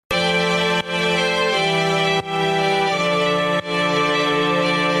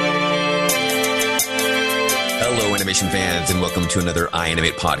animation fans, and welcome to another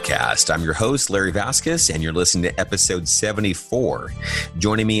iAnimate podcast. I'm your host, Larry Vasquez, and you're listening to episode 74.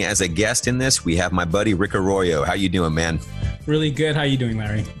 Joining me as a guest in this, we have my buddy, Rick Arroyo. How you doing, man? Really good. How you doing,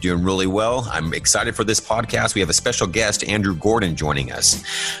 Larry? Doing really well. I'm excited for this podcast. We have a special guest, Andrew Gordon, joining us.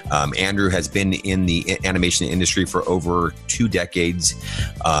 Andrew has been in the animation industry for over 2 decades,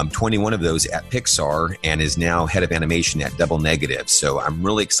 21 of those at Pixar, and is now head of animation at DNEG. So I'm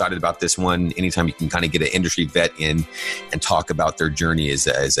really excited about this one. Anytime you can kind of get an industry vet in and talk about their journey is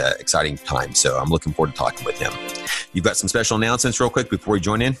an exciting time. So I'm looking forward to talking with him. You've got some special announcements real quick before we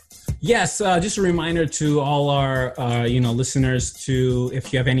join in? Yes, just a reminder to all our listeners to,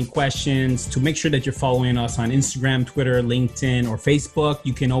 if you have any questions, to make sure that you're following us on Instagram, Twitter, LinkedIn, or Facebook.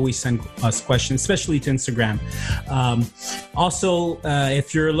 You can always send us questions, especially to Instagram. Also,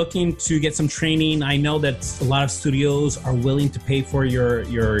 if you're looking to get some training, I know that a lot of studios are willing to pay for your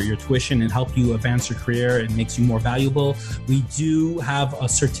tuition and help you advance your career. It makes you more valuable. We do have a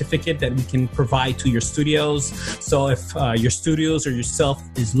certificate that we can provide to your studios. So if your studios or yourself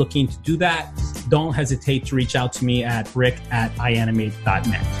is looking to do that, don't hesitate to reach out to me at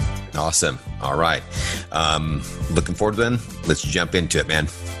rick@ianimate.net. Awesome. All right. Looking forward to it. Let's jump into it, man.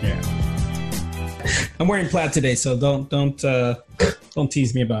 Yeah. I'm wearing plaid today, so don't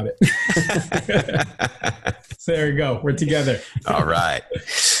tease me about it. So there we go. We're together. All right.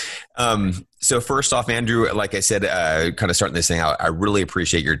 So first off, Andrew, like I said, kind of starting this thing out, I really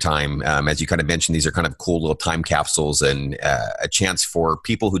appreciate your time. As you kind of mentioned, these are kind of cool little time capsules and a chance for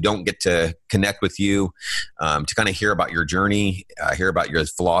people who don't get to connect with you to kind of hear about your journey, hear about your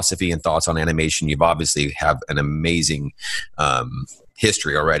philosophy and thoughts on animation. You've obviously have an amazing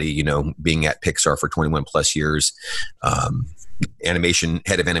history already, being at Pixar for 21 plus years.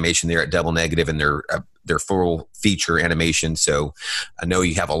 Head of animation there at DNEG and their full feature animation. So I know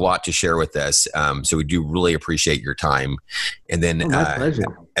you have a lot to share with us. So we do really appreciate your time. And then, my pleasure.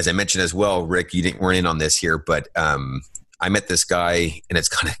 As I mentioned as well, Rick, you weren't in on this here, but I met this guy, and it's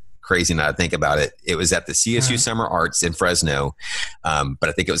kind of crazy now to think about it. It was at the CSU Summer Arts in Fresno, but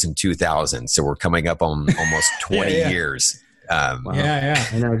I think it was in 2000. So we're coming up on almost 20 years. Wow. Yeah.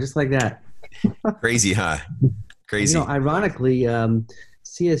 I know, just like that. Crazy, huh? Crazy. Ironically,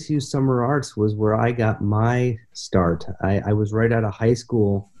 CSU Summer Arts was where I got my start. I was right out of high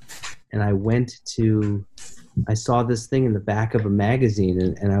school, and I saw this thing in the back of a magazine,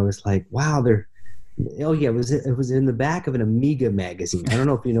 and I was like, wow, it was in the back of an Amiga magazine. I don't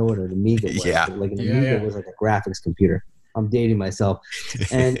know if you know what an Amiga was. Yeah. But like an Amiga was like a graphics computer. I'm dating myself.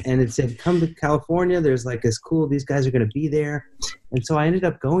 And it said, come to California. There's like these guys are going to be there. And so I ended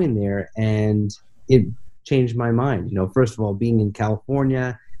up going there, and it changed my mind. First of all, being in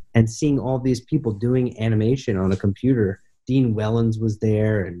California and seeing all these people doing animation on a computer. Dean Wellens was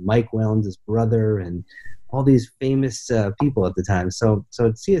there, and Mike Wellens' brother, and all these famous people at the time. So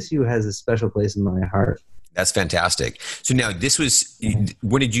CSU has a special place in my heart. That's fantastic. So now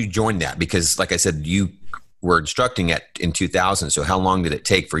when did you join that? Because like I said, you were instructing in 2000. So how long did it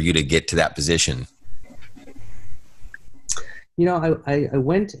take for you to get to that position? I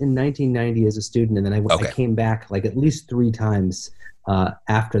went in 1990 as a student, and then I came back like at least 3 times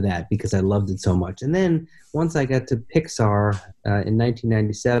after that because I loved it so much. And then once I got to Pixar in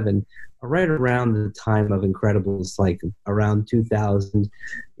 1997, right around the time of Incredibles, like around 2000,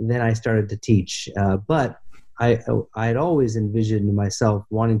 then I started to teach. But I'd always envisioned myself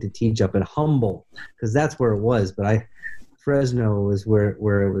wanting to teach up at Humboldt because that's where it was. But Fresno was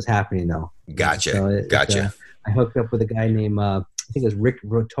where it was happening, though. Gotcha. So Gotcha. I hooked up with a guy named, I think it was Rick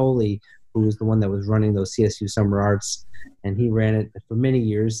Rotoli, who was the one that was running those CSU Summer Arts, and he ran it for many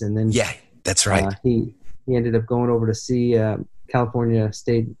years. And then that's right. He ended up going over to see California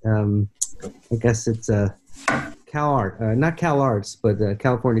State. I guess it's not Cal Arts, but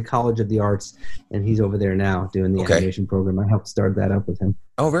California College of the Arts, and he's over there now doing the animation program. I helped start that up with him.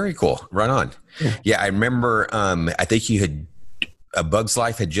 Oh, very cool. Right on. Yeah, I remember. I think you had. A Bug's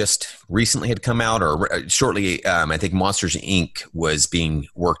Life had just recently come out, or shortly. I think Monsters Inc. was being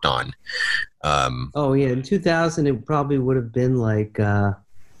worked on. In 2000, it probably would have been like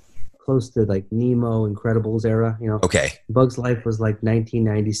close to like Nemo, Incredibles era. Okay. Bug's Life was like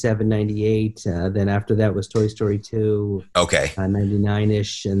 1997, 98. Then after that was Toy Story 2. Okay.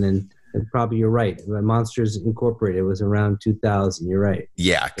 99-ish, and then probably you're right. Monsters Incorporated was around 2000. You're right.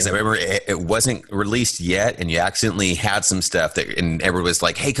 Yeah, because I remember it wasn't released yet, and you accidentally had some stuff and everyone was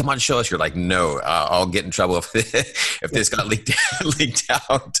like, "Hey, come on, show us." You're like, "No, I'll get in trouble if this got leaked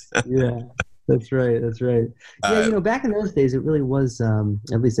out." Yeah, that's right. Yeah, back in those days, it really was.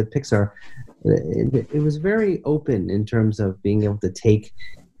 At least at Pixar, it was very open in terms of being able to take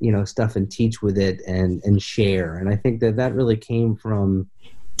stuff and teach with it and share. And I think that really came from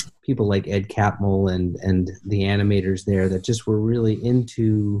people like Ed Catmull and the animators there that just were really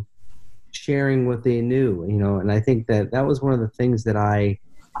into sharing what they knew, and I think that was one of the things that I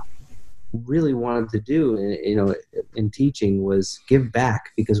really wanted to do, in teaching, was give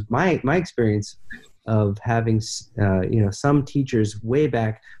back, because my experience of having, some teachers way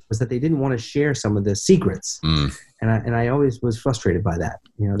back was that they didn't want to share some of the secrets. And I always was frustrated by that.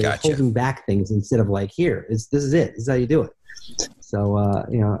 They're Gotcha. holding back things instead of like, here, this is it. This is how you do it. So,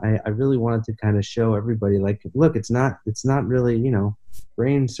 I really wanted to kind of show everybody, like, look, it's not really,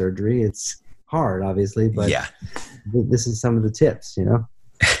 brain surgery. It's hard, obviously, but yeah. This is some of the tips, And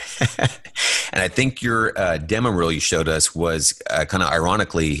I think your demo reel you showed us was kind of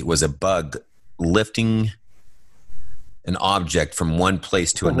ironically was a bug lifting an object from one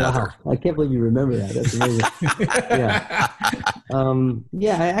place to another. Wow. I can't believe you remember that. That's amazing.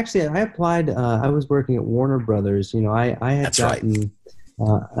 I applied. I was working at Warner Brothers. I had That's gotten.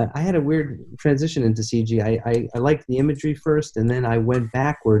 Right. I had a weird transition into CG. I liked the imagery first, and then I went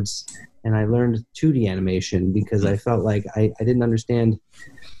backwards and I learned 2D animation because I felt like I didn't understand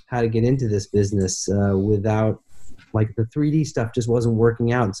how to get into this business without, like, the 3D stuff just wasn't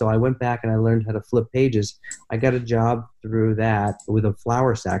working out. And so I went back and I learned how to flip pages. I got a job through that with a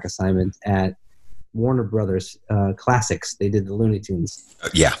flour sack assignment at Warner Brothers Classics. They did the Looney Tunes.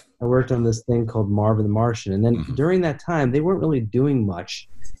 Yeah. I worked on this thing called Marvin the Martian. And then during that time, they weren't really doing much.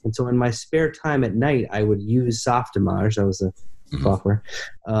 And so in my spare time at night, I would use Softimage. That was a software.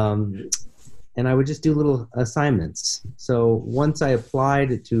 And I would just do little assignments. So once I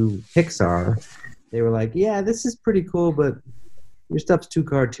applied to Pixar, they were like, yeah, this is pretty cool, but your stuff's too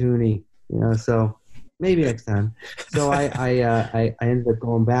cartoony, so maybe next time. So I ended up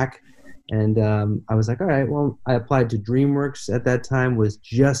going back, and I was like, all right, well, I applied to DreamWorks at that time, was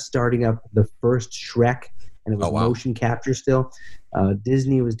just starting up the first Shrek, and it was motion capture still.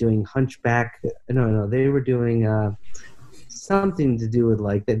 Disney was doing Hunchback. No, they were doing something to do with,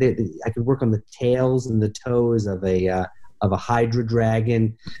 like, I could work on the tails and the toes of a Hydra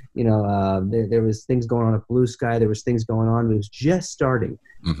dragon. There was things going on at Blue Sky. There was things going on. It was just starting.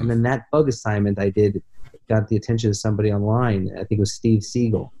 And then that bug assignment I did got the attention of somebody online. I think it was Steve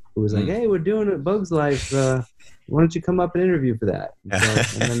Siegel, who was like, hey, we're doing it at Bugs Life. Why don't you come up and interview for that?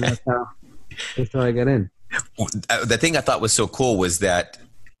 And then that's how I got in. The thing I thought was so cool was that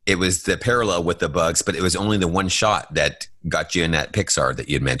it was the parallel with the bugs, but it was only the one shot that got you in that Pixar that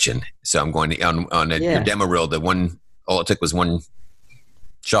you had mentioned. So I'm going to, your demo reel, all it took was one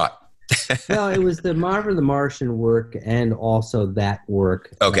shot. No, it was the Marvin the Martian work and also that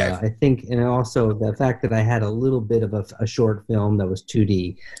work. Okay. I think, and also the fact that I had a little bit of a short film that was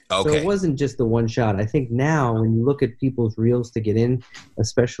 2D. Okay. So it wasn't just the one shot. I think now when you look at people's reels to get in,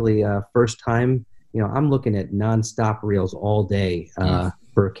 especially first time, I'm looking at nonstop reels all day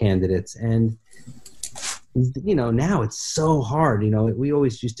for candidates. And now it's so hard. We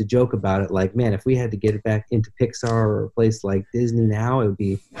always used to joke about it, like, man, if we had to get it back into Pixar or a place like Disney now, it would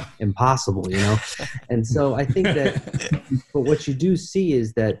be impossible, And so I think that, but what you do see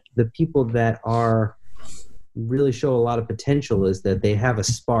is that the people that are really show a lot of potential is that they have a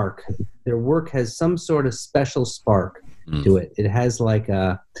spark. Their work has some sort of special spark to it. It has like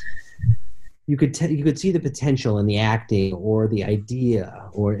you could see the potential in the acting or the idea,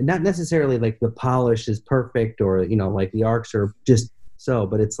 or not necessarily like the polish is perfect or, like the arcs are just so,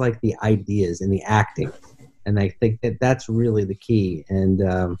 but it's like the ideas and the acting. And I think that that's really the key. And,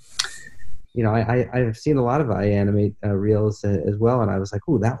 I've seen a lot of iAnimate reels as well. And I was like,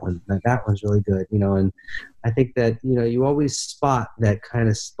 ooh, that one's really good, and I think that, you always spot that kind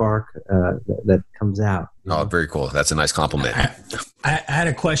of spark that comes out. Oh, very cool. That's a nice compliment. I had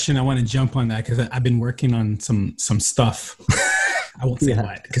a question. I want to jump on that because I've been working on some stuff. I won't say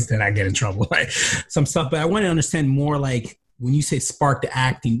what, because then I get in trouble. Right? Some stuff, but I want to understand more, like, when you say spark to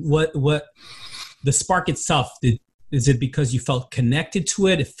acting, what the spark itself, is it because you felt connected to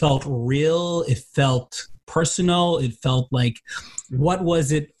it? It felt real? It felt personal? It felt like, what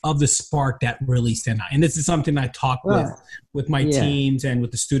was it of the spark that really stand out? And this is something I talk with my teams and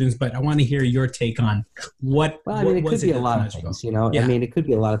with the students, but I want to hear your take on what it could be a lot of things, it could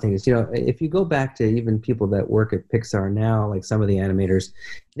be a lot of things. If you go back to even people that work at Pixar now, like some of the animators,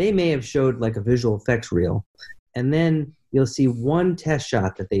 they may have showed like a visual effects reel, and then you'll see one test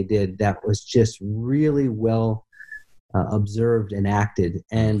shot that they did that was just really well observed and acted,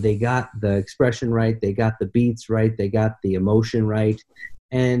 and they got the expression right, they got the beats right, they got the emotion right,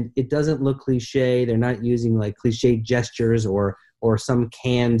 and it doesn't look cliche. They're not using like cliche gestures or some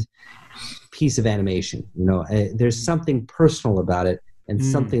canned piece of animation. There's something personal about it, and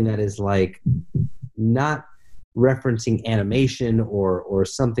something that is like not referencing animation or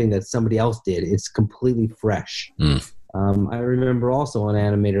something that somebody else did. It's completely fresh. I remember also an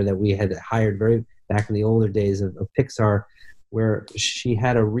animator that we had hired back in the older days of Pixar, where she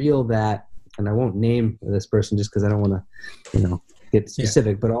had a reel that, and I won't name this person just because I don't want to, get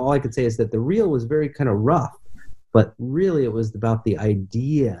specific, but all I could say is that the reel was very kind of rough, but really it was about the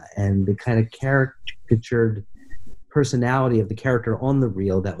idea and the kind of caricatured personality of the character on the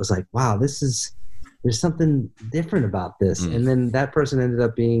reel that was like, wow, there's something different about this. And then that person ended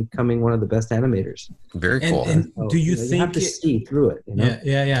up becoming one of the best animators. Very cool. And do you think you have to see through it?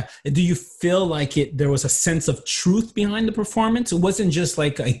 Yeah. Do you feel like there was a sense of truth behind the performance? It wasn't just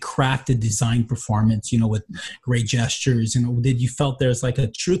like a crafted design performance, with great gestures. Did you felt there's like a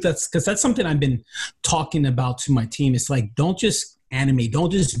truth? Because that's something I've been talking about to my team. It's like, don't just animate,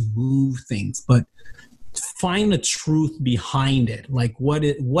 don't just move things, but find the truth behind it. Like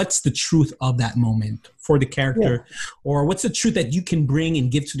what's the truth of that moment for the character, or what's the truth that you can bring and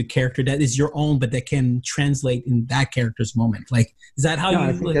give to the character that is your own, but that can translate in that character's moment? Like, is that how you?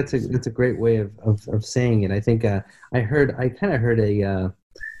 I think that's a great way of saying it. I think I kind of heard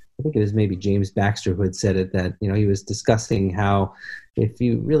I think it was maybe James Baxter who had said it, that he was discussing how if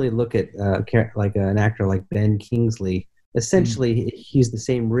you really look at like an actor like Ben Kingsley, essentially he's the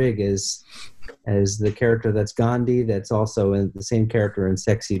same rig as the character that's Gandhi, that's also in the same character in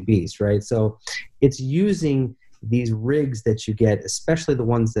Sexy Beast, right? So it's using these rigs that you get, especially the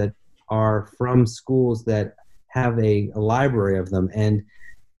ones that are from schools that have a library of them,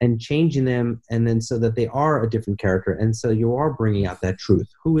 and changing them, and then so that they are a different character. And so you are bringing out that truth.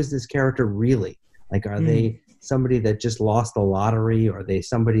 Who is this character really? Like, are they somebody that just lost the lottery? Are they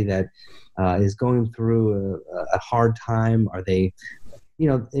somebody that is going through a hard time? Are they,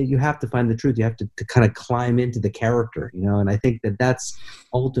 you have to find the truth. You have to kind of climb into the character, and I think that that's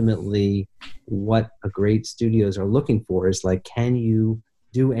ultimately what a great studios are looking for, is like, can you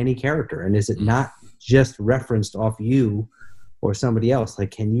do any character? And is it not just referenced off you or somebody else?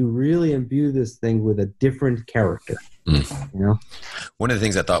 Like, can you really imbue this thing with a different character? One of the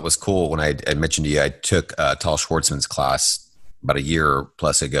things I thought was cool when I mentioned to you, I took Tal Schwartzman's class about a year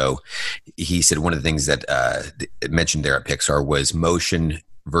plus ago. He said one of the things that mentioned there at Pixar was motion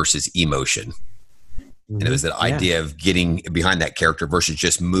versus emotion. And it was that idea of getting behind that character versus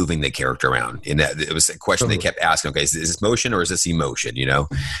just moving the character around. And that it was a question they kept asking, okay, is this motion or is this emotion,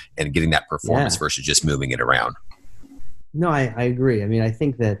 and getting that performance versus just moving it around. No, I agree. I mean, I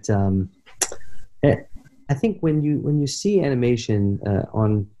think that I think when you see animation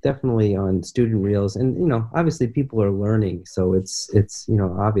definitely on student reels, and obviously people are learning, so it's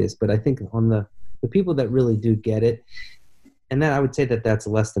obvious. But I think on the people that really do get it, and that I would say that's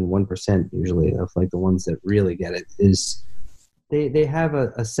less than 1% usually of like the ones that really get it, is they have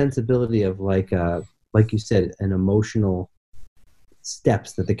a sensibility of like you said, an emotional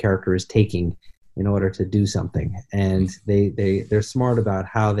steps that the character is taking in order to do something, and they're smart about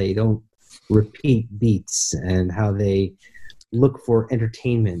how they don't repeat beats and how they look for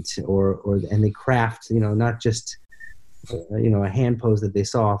entertainment and they craft, not just a hand pose that they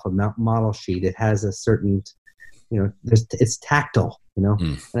saw off a model sheet. It has a certain, it's tactile,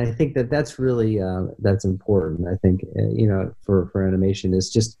 and I think that's really that's important. I think for animation is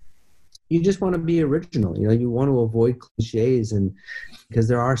just, you just want to be original. You want to avoid cliches, and because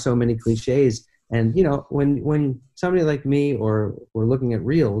there are so many cliches. And, when somebody like me or we're looking at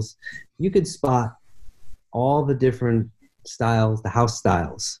reels, you could spot all the different styles, the house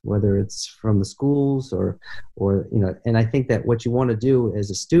styles, whether it's from the schools or and I think that what you want to do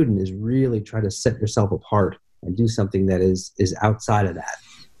as a student is really try to set yourself apart and do something that is outside of that.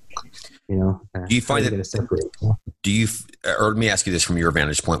 Do you find that, or let me ask you this from your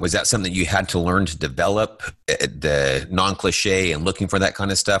vantage point, was that something you had to learn to develop, the non-cliche and looking for that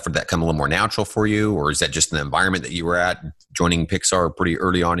kind of stuff, or did that come a little more natural for you? Or is that just the environment that you were at joining Pixar pretty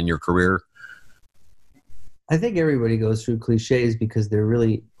early on in your career? I think everybody goes through cliches because they're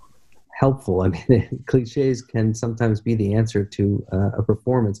really helpful. I mean, cliches can sometimes be the answer to a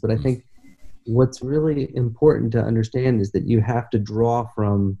performance, but I think what's really important to understand is that you have to draw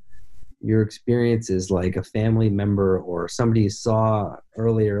from your experiences, like a family member or somebody you saw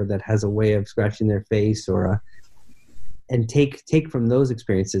earlier that has a way of scratching their face, and take from those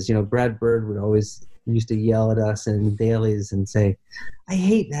experiences. Brad Bird would always used to yell at us in dailies and say, I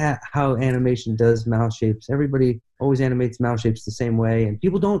hate how animation does mouth shapes. Everybody always animates mouth shapes the same way, and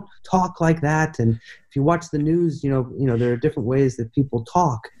people don't talk like that. And if you watch the news, there are different ways that people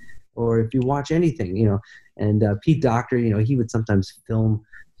talk, or if you watch anything, and Pete Docter, he would sometimes film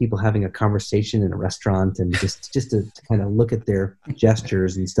people having a conversation in a restaurant and just to kind of look at their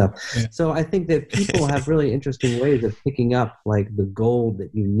gestures and stuff. Yeah. So I think that people have really interesting ways of picking up like the gold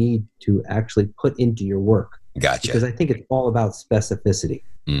that you need to actually put into your work. Gotcha. Because I think it's all about specificity,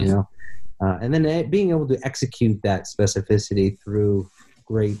 you know, and then being able to execute that specificity through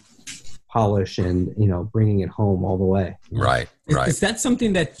great polish and, you know, bringing it home all the way. Right. Is that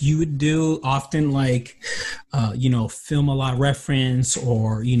something that you would do often, like, you know, film a lot of reference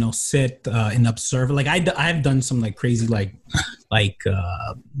or, you know, sit and observe? Like I've done some like crazy, like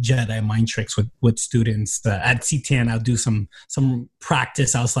Jedi mind tricks with students at CTN. I'll do some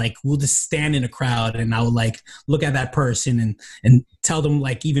practice. I was like, we'll just stand in a crowd and I'll like look at that person and tell them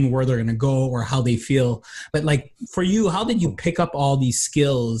like even where they're going to go or how they feel. But like for you, how did you pick up all these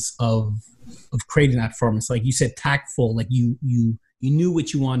skills of creating that performance? Like you said, tactful, like you knew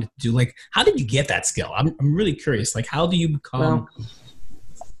what you wanted to do. Like, how did you get that skill? I'm really curious. Like, how do you become? Well,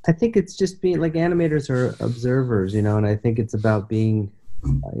 I think it's just being like animators are observers, you know, and I think it's about being,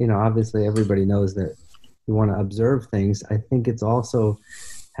 you know, obviously everybody knows that you want to observe things. I think it's also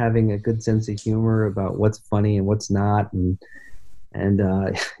having a good sense of humor about what's funny and what's not. And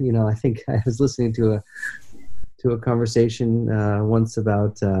you know, I think I was listening to a conversation once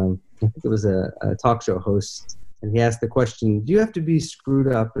about, I think it was a talk show host, and he asked the question, do you have to be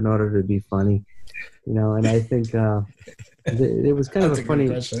screwed up in order to be funny? You know, and I think it was kind of a funny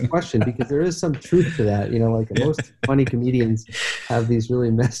question because there is some truth to that. You know, like most funny comedians have these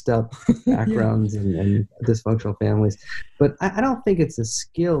really messed up backgrounds and dysfunctional families. But I don't think it's a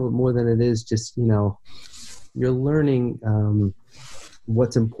skill more than it is just, you know, you're learning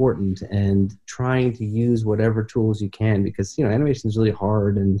what's important and trying to use whatever tools you can, because, you know, animation is really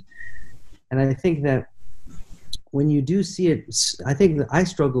hard. And I think that when you do see it, I think that I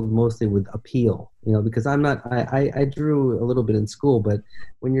struggled mostly with appeal, you know, because I drew a little bit in school, but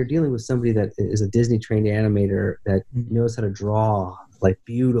when you're dealing with somebody that is a Disney trained animator that knows how to draw like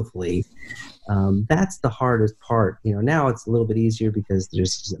beautifully, that's the hardest part. You know, now it's a little bit easier because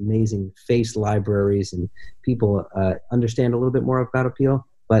there's just amazing face libraries and people understand a little bit more about appeal.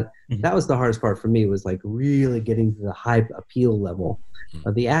 But that was the hardest part for me, was like really getting to the high appeal level.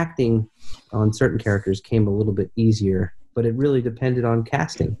 The acting on certain characters came a little bit easier, but it really depended on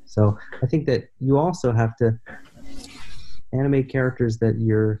casting. So I think that you also have to animate characters that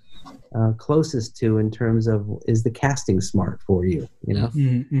you're closest to in terms of, is the casting smart for you? You know,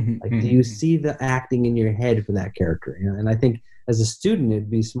 do you see the acting in your head for that character? You know? And I think as a student, it'd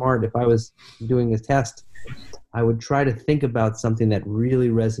be smart if I was doing a test, I would try to think about something that really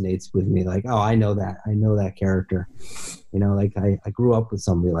resonates with me. Like, oh, I know that character. You know, like I grew up with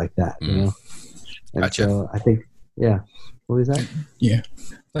somebody like that, you know? And gotcha. So I think, yeah. What was that? Yeah.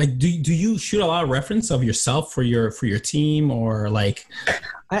 Like, do you shoot a lot of reference of yourself for your team, or like?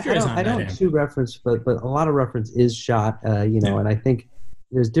 I don't shoot reference, but a lot of reference is shot, you know, and I think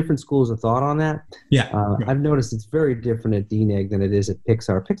there's different schools of thought on that. Yeah. I've noticed it's very different at DNEG than it is at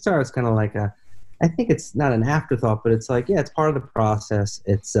Pixar. Pixar is kind of like I think it's not an afterthought, but it's like, yeah, it's part of the process.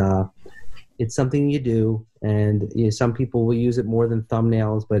 It's something you do, and you know, some people will use it more than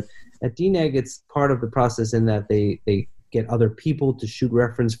thumbnails. But at DNEG, it's part of the process in that they get other people to shoot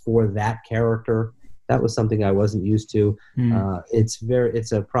reference for that character. That was something I wasn't used to.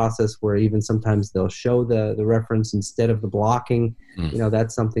 It's a process where even sometimes they'll show the reference instead of the blocking. You know,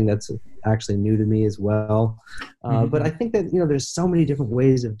 that's something that's actually new to me as well. But I think that, you know, there's so many different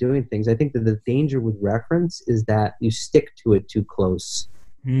ways of doing things. I think that the danger with reference is that you stick to it too close,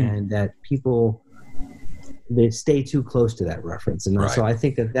 and that people, they stay too close to that reference. And so I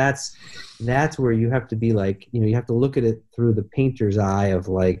think that that's where you have to be like, you know, you have to look at it through the painter's eye of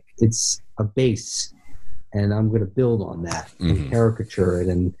like, it's a base, and I'm going to build on that and caricature it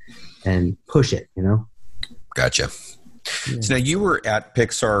and push it, you know? Gotcha. Yeah. So now you were at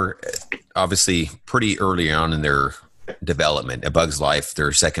Pixar, obviously pretty early on in their development. A Bug's Life,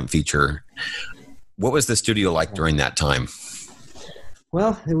 their second feature. What was the studio like during that time?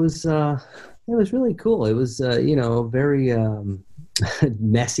 Well, it was really cool. It was, you know, very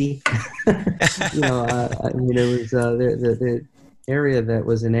messy. You know, I mean, it was the area that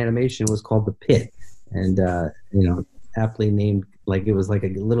was in animation was called the Pit, and you know, aptly named, like it was like a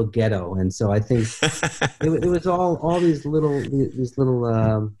little ghetto. And so I think it was all these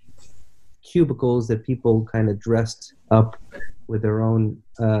little cubicles that people kind of dressed up with their own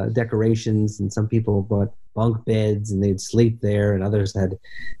decorations, and some people bought bunk beds and they'd sleep there, and others had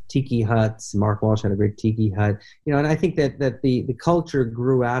tiki huts. Mark Walsh had a great tiki hut, you know, and I think that the culture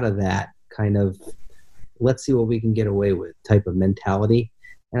grew out of that kind of, let's see what we can get away with type of mentality.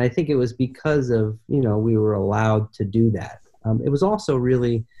 And I think it was because of, you know, we were allowed to do that. it was also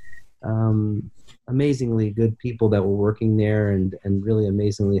really amazingly good people that were working there, and really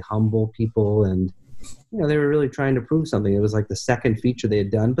amazingly humble people, and they were really trying to prove something. It was like the second feature they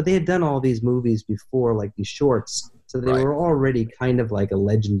had done, but they had done all these movies before, like these shorts, so they were already kind of like a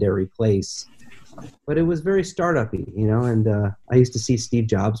legendary place. But it was very startup-y, and I used to see Steve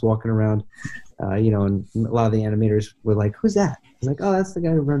Jobs walking around, and a lot of the animators were like, "Who's that?" I was like, "Oh, that's the guy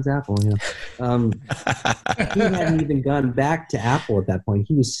who runs Apple." He hadn't even gone back to Apple at that point.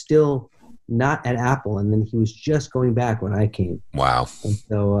 He was still not at Apple, and then he was just going back when I came. Wow. And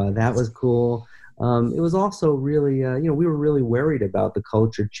so that was cool. It was also really, we were really worried about the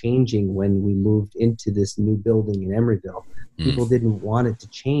culture changing when we moved into this new building in Emeryville. People didn't want it to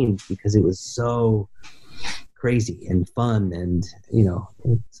change because it was so crazy and fun, and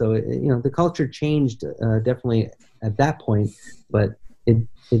so the culture changed definitely at that point, but it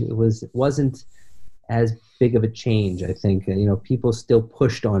wasn't as big of a change. I think people still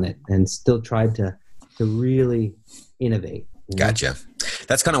pushed on it and still tried to really innovate. Gotcha.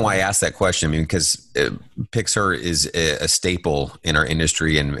 That's kind of why I asked that question. I mean, because Pixar is a staple in our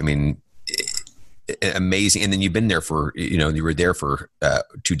industry, and I mean, amazing. And then you've been there for, you were there for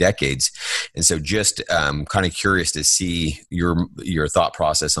 2 decades, and so just kind of curious to see your thought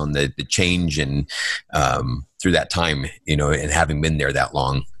process on the change and through that time, and having been there that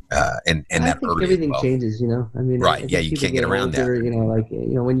long. And I that think everything changes, I mean, right. I Yeah. You can't get around older,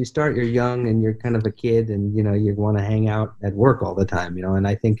 that. When you start, you're young and you're kind of a kid, and, you want to hang out at work all the time, and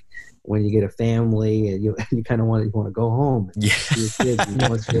I think when you get a family, you kind of want to go home and see your kids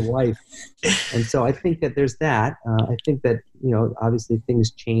and see your wife. And so I think that there's that. I think that, obviously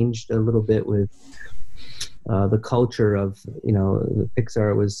things changed a little bit with the culture of,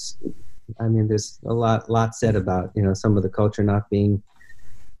 Pixar was, I mean, there's a lot said about, some of the culture not being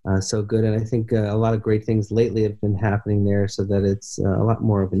so good. And I think a lot of great things lately have been happening there, so that it's a lot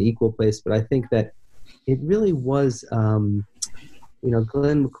more of an equal place. But I think that it really was,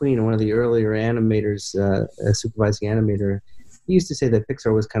 Glenn McQueen, one of the earlier animators, a supervising animator, he used to say that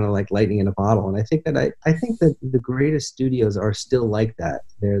Pixar was kind of like lightning in a bottle. And I think that the greatest studios are still like that.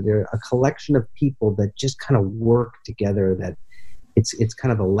 They're a collection of people that just kind of work together, that it's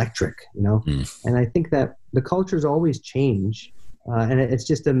kind of electric, And I think that the cultures always change. And it's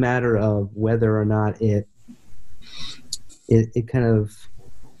just a matter of whether or not it kind of,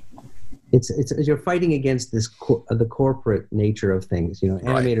 it's you're fighting against this the corporate nature of things.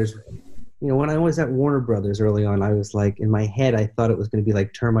 Animators. Right. When I was at Warner Brothers early on, I was like, in my head, I thought it was going to be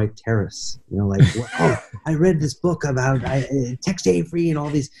like Termite Terrace. I read this book about Tex Avery and all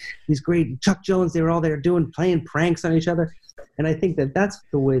these great Chuck Jones. They were all there playing pranks on each other. And I think that that's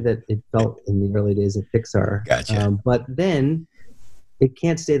the way that it felt in the early days of Pixar. Gotcha. But then it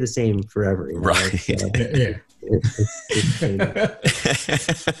can't stay the same forever. Right.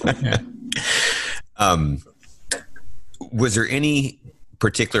 Was there any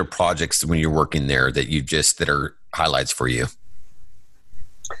particular projects when you're working there that are highlights for you?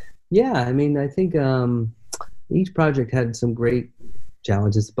 Yeah, I mean, I think each project had some great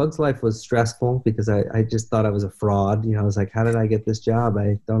challenges. Bug's Life was stressful because I just thought I was a fraud. I was like, how did I get this job?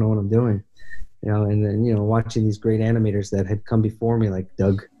 I don't know what I'm doing. And then, watching these great animators that had come before me, like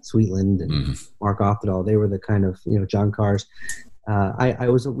Doug Sweetland and Mark Oftedal, they were the kind of, John Cars.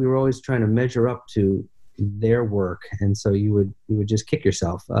 We were always trying to measure up to their work. And so you would just kick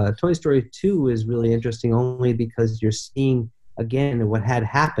yourself. Toy Story 2 is really interesting only because you're seeing again what had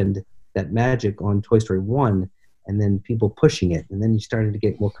happened, that magic on Toy Story 1, and then people pushing it. And then you started to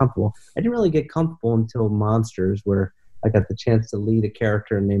get more comfortable. I didn't really get comfortable until Monsters, where I got the chance to lead a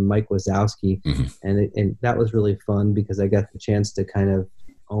character named Mike Wazowski, and that was really fun because I got the chance to kind of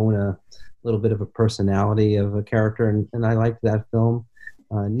own a little bit of a personality of a character, and I liked that film.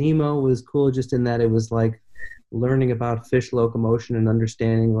 Nemo was cool just in that it was like learning about fish locomotion and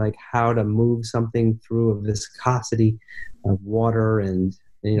understanding like how to move something through a viscosity of water, and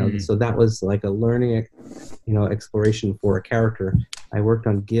so that was like a learning, exploration for a character. I worked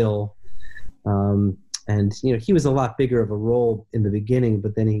on Gil. And, he was a lot bigger of a role in the beginning,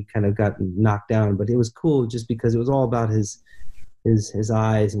 but then he kind of got knocked down. But it was cool just because it was all about his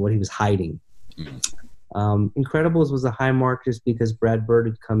eyes and what he was hiding. Incredibles was a high mark just because Brad Bird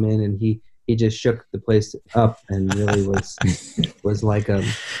had come in and he just shook the place up and really was like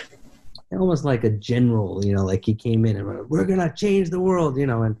almost like a general, like he came in and went, we're going to change the world,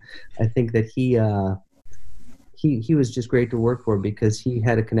 and I think that he was just great to work for because he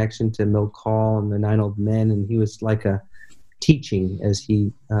had a connection to Milt Kahl and the 9 Old Men, and he was like a teaching as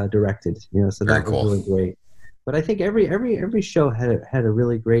he directed, so Very that was cool. really great. But I think every show had a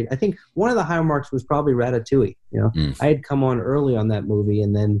really great. I think one of the high marks was probably Ratatouille. I had come on early on that movie,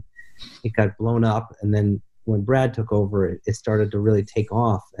 and then it got blown up, and then when Brad took over, it started to really take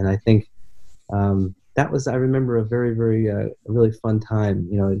off. And I think that was, I remember, a very, very really fun time.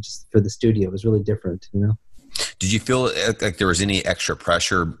 Just for the studio, it was really different. Did you feel like there was any extra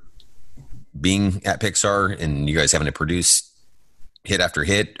pressure being at Pixar and you guys having to produce hit after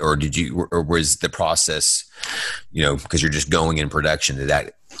hit, or was the process, because you're just going in production to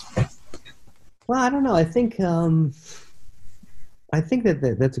that? Well, I don't know. I think that's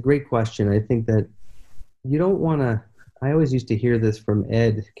a great question. I think that you don't want to. I always used to hear this from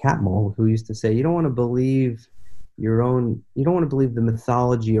Ed Catmull, who used to say, you don't want to believe you don't want to believe the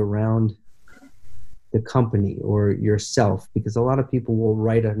mythology around the company or yourself, because a lot of people will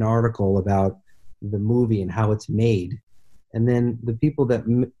write an article about the movie and how it's made, and then the people that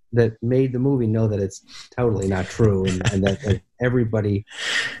made the movie know that it's totally not true, and that everybody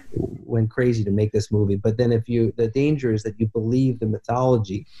went crazy to make this movie. But then the danger is that you believe the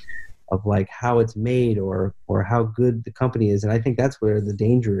mythology of like how it's made or how good the company is, and I think that's where the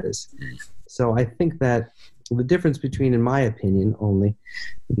danger is. So I think that the difference between, in my opinion, only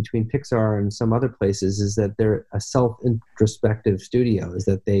between Pixar and some other places is that they're a self-introspective studio, is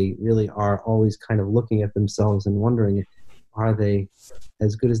that they really are always kind of looking at themselves and wondering, are they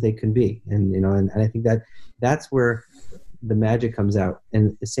as good as they can be? And and I think that's where the magic comes out.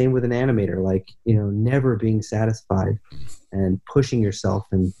 And the same with an animator, like never being satisfied and pushing yourself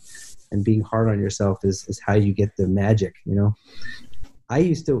and being hard on yourself is how you get the magic. I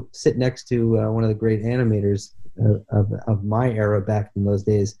used to sit next to one of the great animators of my era back in those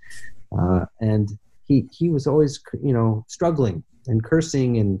days, and he was always struggling and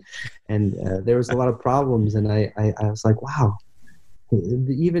cursing, and there was a lot of problems, and I was like, wow,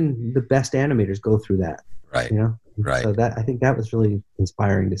 even the best animators go through that, right? Right. So I think that was really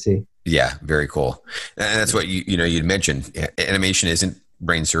inspiring to see. Yeah, very cool. And that's what you'd mentioned. Animation isn't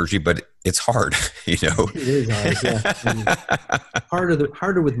brain surgery, but it's hard. It is hard. Yeah,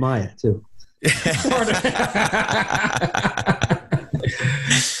 harder with Maya too.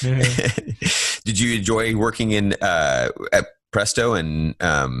 Did you enjoy working at Presto? And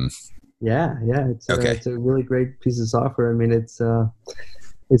yeah, it's a really great piece of software. I mean, it's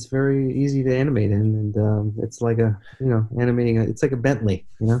very easy to animate in, and it's like animating. It's like a Bentley,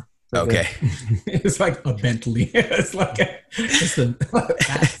 Okay. It's like a Bentley. That's a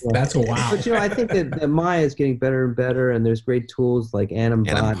wow. But I think that Maya is getting better and better, and there's great tools like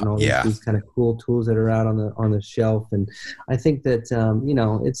Animbot and all these kind of cool tools that are out on the shelf. And I think that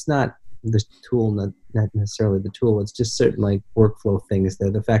it's not the tool, not necessarily the tool. It's just certain like workflow things.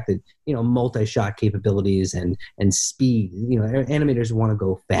 The fact that multi-shot capabilities and speed. Animators want to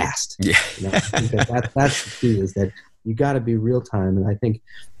go fast. Yeah. I think that's the key, is that you got to be real time. And I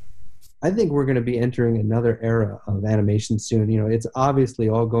think we're going to be entering another era of animation soon. It's obviously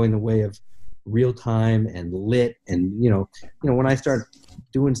all going the way of real time and lit. And, when I start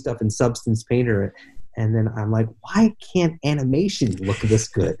doing stuff in Substance Painter, and then I'm like, why can't animation look this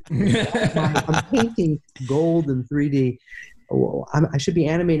good? I'm painting gold in 3D. I should be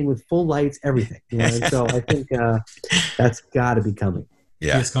animating with full lights, everything. And so I think that's got to be coming.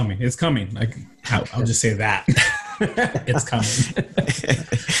 Yeah, it's coming. Like, I'll just say that. It's coming.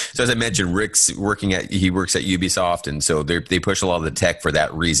 So as I mentioned, Rick's works at Ubisoft, and so they push a lot of the tech for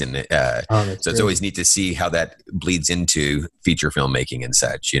that reason. So it's always neat to see how that bleeds into feature filmmaking and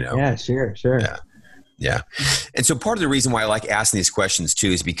such. Yeah, sure. Yeah. And so part of the reason why I like asking these questions too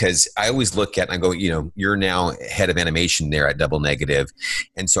is because I always look at and I go, you're now head of animation there at Double Negative,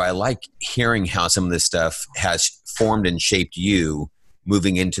 and so I like hearing how some of this stuff has formed and shaped you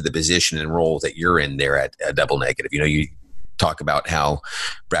moving into the position and role that you're in there at Double Negative. You talk about how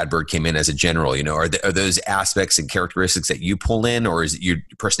Brad Bird came in as a general. Are those aspects and characteristics that you pull in, or is it your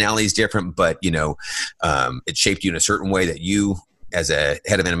personality is different, but it shaped you in a certain way that you, as a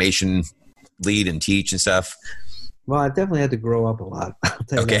head of animation, lead and teach and stuff? Well, I definitely had to grow up a lot. I'll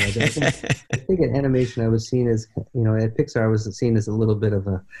tell you Okay. that. I think at animation, I was seen as, at Pixar, I was seen as a little bit of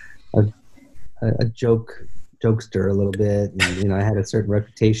a jokester a little bit, and I had a certain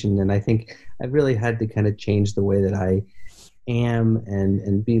reputation, and I think I really had to kind of change the way that I am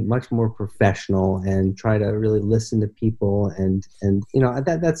and be much more professional and try to really listen to people, and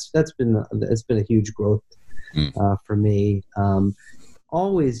that's been a huge growth for me.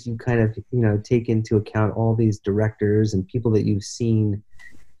 Always you kind of take into account all these directors and people that you've seen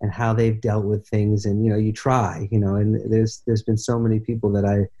and how they've dealt with things, and you try, and there's been so many people that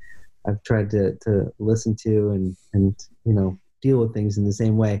I've tried to listen to and deal with things in the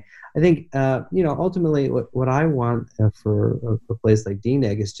same way. I think, ultimately what I want for a place like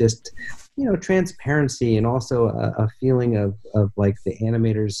DNEG is just, transparency, and also a feeling of like the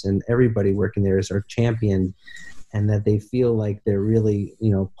animators and everybody working there are championed, and that they feel like they're really,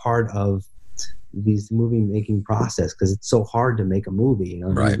 part of these movie making process, because it's so hard to make a movie.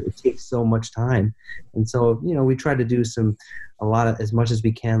 Right. It takes so much time. And so, we try to do as much as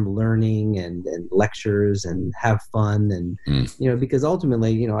we can, learning and lectures and have fun. And, because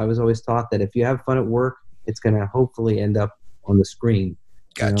ultimately, I was always taught that if you have fun at work, it's going to hopefully end up on the screen.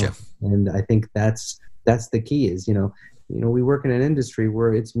 Gotcha. And I think that's the key is, we work in an industry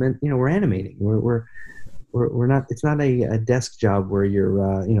where it's meant, we're animating. We're not. It's not a desk job where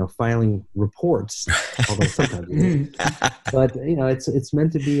you're, filing reports. Although sometimes it is. But it's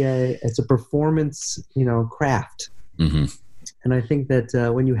meant to be it's a performance, craft. Mm-hmm. And I think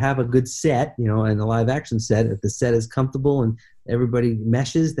that when you have a good set, and a live action set, if the set is comfortable and everybody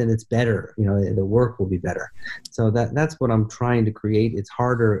meshes, then it's better. The work will be better. So that's what I'm trying to create. It's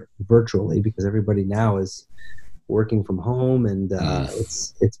harder virtually because everybody now is working from home, and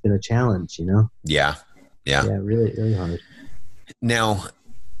it's been a challenge. Yeah, really, really hard. Now,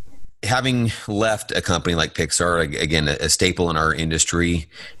 having left a company like Pixar, again, a staple in our industry,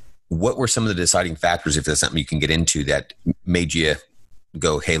 what were some of the deciding factors, if there's something you can get into, that made you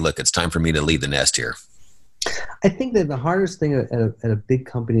go, hey, look, it's time for me to leave the nest here? I think that the hardest thing at a big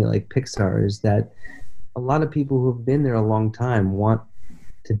company like Pixar is that a lot of people who have been there a long time want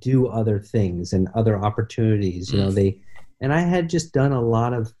to do other things and other opportunities. And I had just done a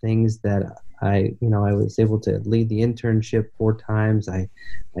lot of things that I was able to lead the internship 4 times. I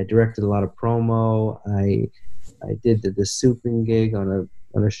directed a lot of promo. I did the souping gig on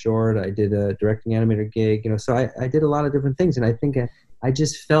a short. I did a directing animator gig. So I did a lot of different things, and I think I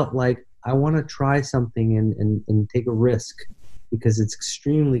just felt like I want to try something and take a risk, because it's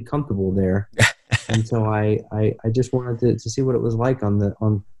extremely comfortable there. And so I just wanted to see what it was like on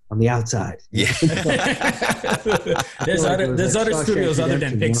the outside. Yeah. There's other studios other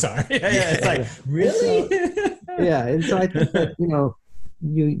than Pixar. Yeah. It's like, really? And so I think that,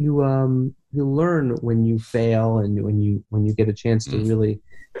 you learn when you fail, and when you get a chance to really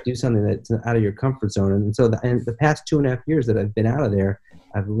do something that's out of your comfort zone. And so the past 2.5 years that I've been out of there,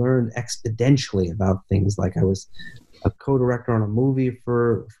 I've learned exponentially about things. Like I was a co-director on a movie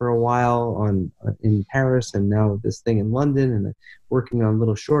for a while in Paris, and now this thing in London, and working on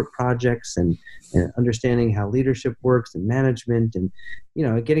little short projects and understanding how leadership works and management, and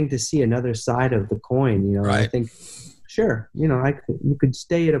getting to see another side of the coin. Right. I think, sure, you could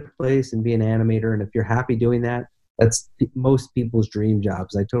stay at a place and be an animator, and if you're happy doing that, that's most people's dream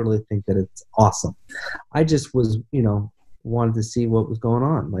jobs. I totally think that it's awesome. I just was, wanted to see what was going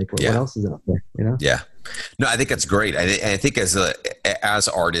on, like what else is out there, Yeah. No, I think that's great. I think as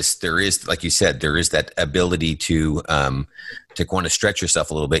artists, there is, like you said, there is that ability to want to stretch yourself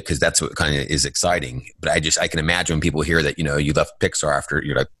a little bit, because that's what kind of is exciting. But I can imagine when people hear that, you left Pixar after,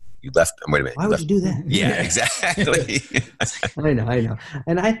 you're like, you left. Wait a minute. Why would you do that? Yeah, exactly. I know.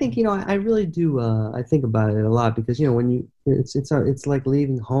 And I think, I really do. I think about it a lot, because, when it's like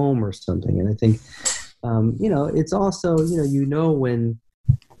leaving home or something. And I think, it's also, when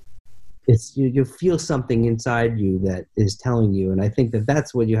it's, you feel something inside you that is telling you. And I think that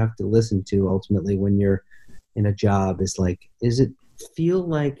that's what you have to listen to ultimately when you're in a job, is like, is it feel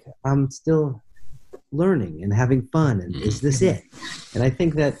like I'm still learning and having fun, and is this it? And I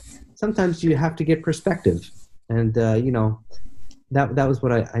think that sometimes you have to get perspective, and that was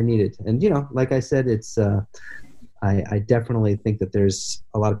what I needed. And like I said, it's I definitely think that there's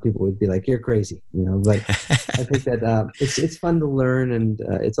a lot of people would be like, you're crazy, but I think that it's fun to learn, and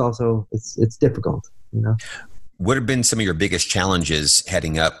it's also it's difficult. What have been some of your biggest challenges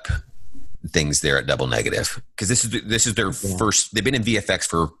heading up things there at Double Negative? Because this is their first. They've been in VFX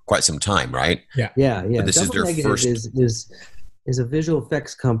for quite some time, right? Yeah. But this Double is their first. Is a visual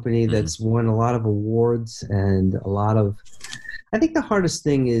effects company that's won a lot of awards, and a lot of. I think the hardest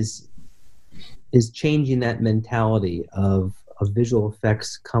thing is changing that mentality of a visual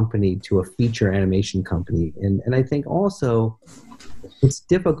effects company to a feature animation company, and I think also it's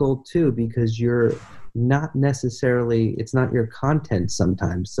difficult too, because you're not necessarily, it's not your content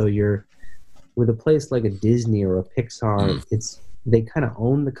sometimes. So you're with a place like a Disney or a Pixar, they kind of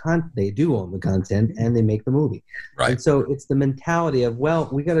own the content. They do own the content, and they make the movie. Right. And so it's the mentality of, well,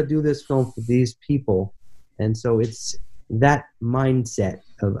 we got to do this film for these people. And so it's that mindset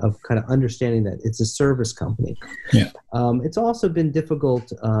of kind of understanding that it's a service company. Yeah. It's also been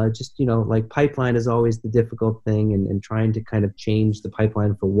difficult, just, like pipeline is always the difficult thing, and trying to kind of change the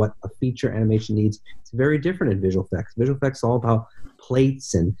pipeline for what a feature animation needs. It's very different in visual effects. Visual effects is all about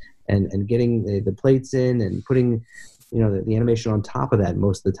plates and getting the plates in and putting, the animation on top of that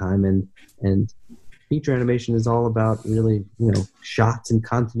most of the time. And feature animation is all about really, shots and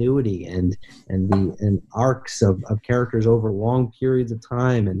continuity and arcs of characters over long periods of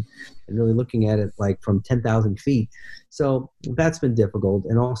time and really looking at it like from 10,000 feet. So that's been difficult.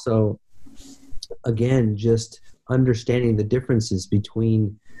 And also, again, just understanding the differences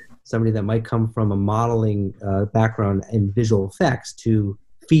between somebody that might come from a modeling background in visual effects to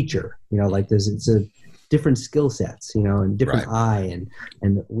feature, it's a different skill sets, and different eye,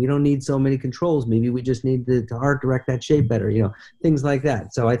 and we don't need so many controls. Maybe we just need to art direct that shape better, things like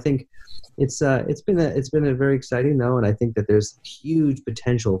that. So I think it's been a very exciting though, and I think that there's huge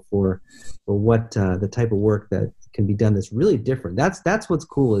potential for what the type of work that can be done that's really different. That's what's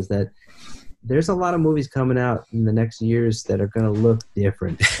cool, is that there's a lot of movies coming out in the next years that are going to look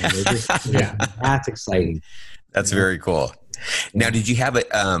different. That's exciting. That's very cool. Now, did you have it?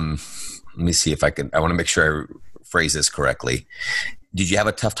 Let me see if I want to make sure I phrase this correctly. Did you have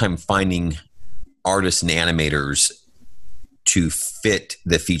a tough time finding artists and animators to fit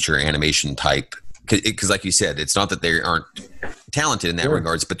the feature animation type? Because like you said, it's not that they aren't talented in that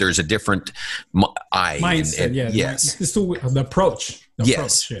regards, but there's a different eye. Mindset, yes. It's the approach.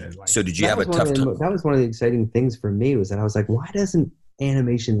 Yes. So did you have a tough time? That was one of the exciting things for me, was that I was like, why doesn't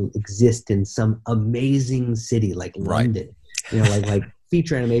animation exist in some amazing city like London? Like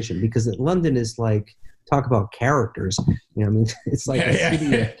feature animation, because London is like, talk about characters, it's like a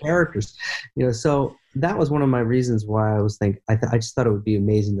city of characters, so that was one of my reasons why I was thinking, I just thought it would be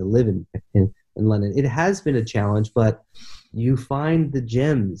amazing to live in London. It has been a challenge, but you find the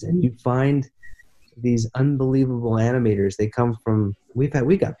gems and you find these unbelievable animators. They come from, we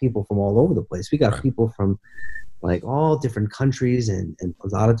got people from all over the place. We got people from like all different countries and a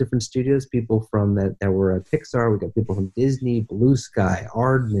lot of different studios, people from that were at Pixar. We got people from Disney, Blue Sky,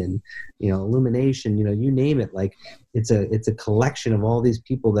 Aardman, Illumination, you name it. Like it's a collection of all these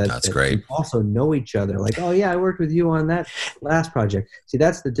people that great. Also know each other. Like, oh yeah, I worked with you on that last project. See,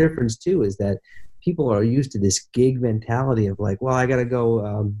 that's the difference too, is that people are used to this gig mentality of like, well, I got to go,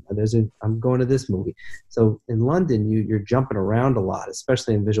 I'm going to this movie. So in London, you're jumping around a lot,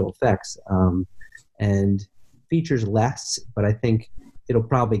 especially in visual effects. And features less, but I think it'll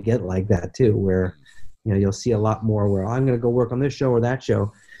probably get like that too, where you'll see a lot more where I'm going to go work on this show or that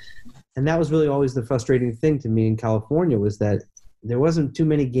show. And that was really always the frustrating thing to me in California, was that there wasn't too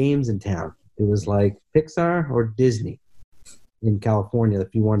many games in town. It was like Pixar or Disney in California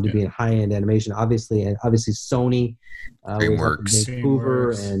if you wanted to be in high-end animation. Obviously Sony, DreamWorks,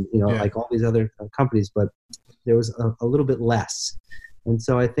 Vancouver, and like all these other companies, but there was a little bit less. And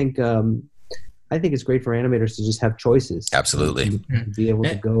so I think it's great for animators to just have choices. Absolutely. And be able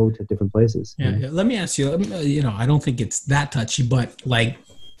to go to different places. Yeah. Let me ask you, I don't think it's that touchy, but like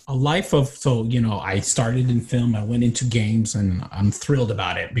a life of, I started in film, I went into games, and I'm thrilled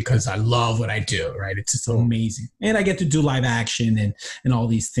about it because I love what I do, right? It's just amazing. And I get to do live action and all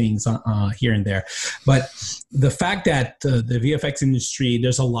these things here and there. But the fact that the VFX industry,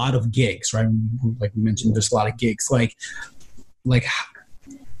 there's a lot of gigs, right? Like we mentioned, there's a lot of gigs. Like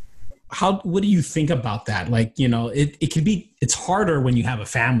what do you think about that? Like, it could be, it's harder when you have a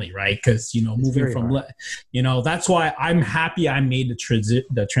family, right? Because, moving from, that's why I'm happy I made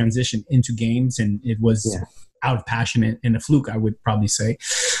the transition into games, and it was out of passion and a fluke, I would probably say.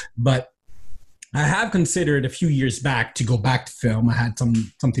 But I have considered a few years back to go back to film. I had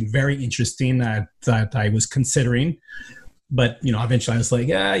something very interesting that I was considering. But, eventually I was like,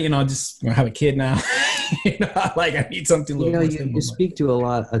 just have a kid now. Like I need something a little more simple. You speak to a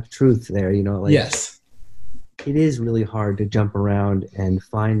lot of truth there, yes. It is really hard to jump around and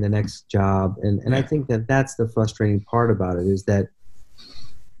find the next job. And I think that's the frustrating part about it, is that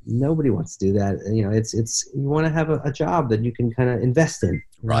nobody wants to do that. It's you want to have a job that you can kind of invest in.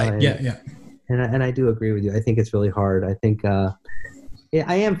 Right. And I do agree with you. I think it's really hard. I think I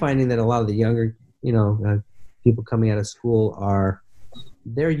am finding that a lot of the younger, people coming out of school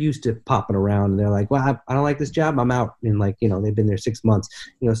they're used to popping around, and they're like, well, I don't like this job, I'm out. And they've been there 6 months,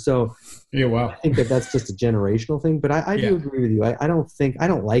 so wow. I think that's just a generational thing, but I do agree with you. I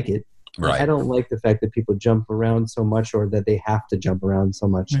don't like it. Right. I don't like the fact that people jump around so much, or that they have to jump around so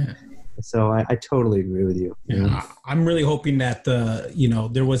much. Yeah. So I totally agree with you. Yeah, I'm really hoping that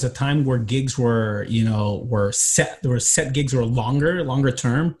there was a time where gigs were set. There were set gigs were longer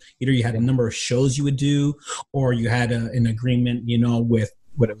term. Either you had a number of shows you would do, or you had an agreement,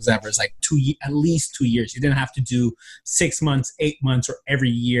 with whatever. It's like at least 2 years. You didn't have to do 6 months, 8 months, or every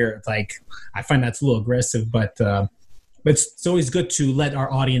year. It's like, I find that's a little aggressive, but it's always good to let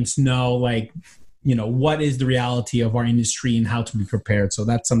our audience know, like, what is the reality of our industry and how to be prepared. So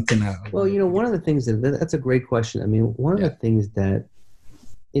that's something well, one of the things that's a great question. I mean, one of the things that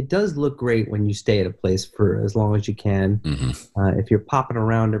it does look great when you stay at a place for as long as you can. Mm-hmm. If you're popping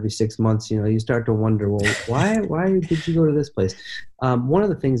around every 6 months, you start to wonder, well, why did you go to this place? One of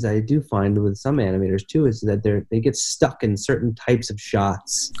the things I do find with some animators too is that they get stuck in certain types of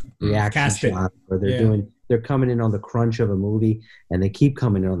shots, reaction shots, or they're coming in on the crunch of a movie, and they keep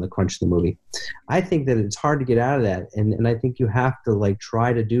coming in on the crunch of the movie. I think that it's hard to get out of that, and I think you have to like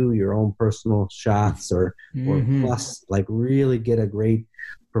try to do your own personal shots or plus like really get a great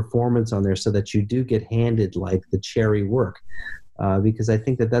performance on there so that you do get handed like the cherry work, because I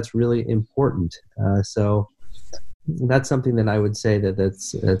think that that's really important. So that's something that I would say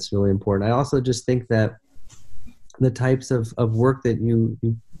that's really important. I also just think that the types of work that you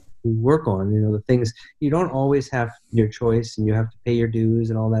work on, the things, you don't always have your choice and you have to pay your dues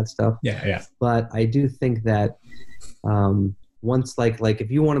and all that stuff. Yeah. But I do think that once like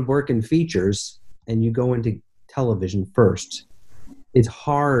if you want to work in features and you go into television first, it's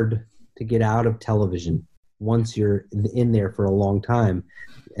hard to get out of television once you're in there for a long time.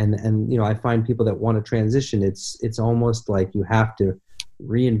 And I find people that want to transition, it's almost like you have to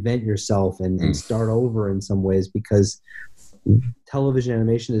reinvent yourself and start over in some ways, because television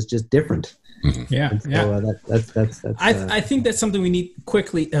animation is just different. Yeah. That's I think that's something we need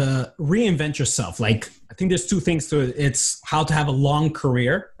quickly, reinvent yourself. Like, I think there's two things to it. It's how to have a long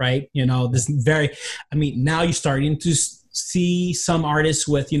career, right? Now you're starting to see some artists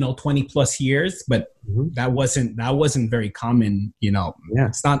with 20 plus years, but that wasn't very common.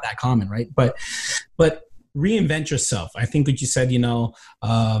 It's not that common, right? But reinvent yourself. I think what you said,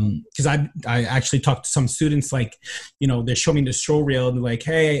 because I actually talked to some students, like, they're showing the show reel and they're like,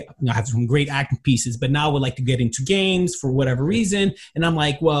 hey, I have some great acting pieces, but now I would like to get into games for whatever reason. And I'm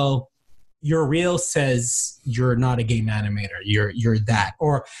like, well, your reel says you're not a game animator. You're that.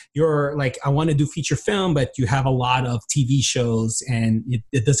 Or you're like, I want to do feature film, but you have a lot of TV shows and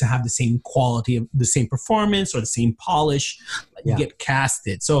it doesn't have the same quality of the same performance or the same polish. You get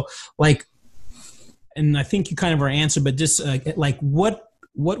casted. So like, and I think you kind of are answered, but just like what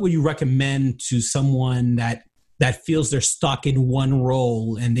would you recommend to someone that feels they're stuck in one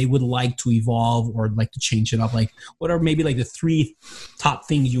role and they would like to evolve or like to change it up? Like, what are maybe like the 3 top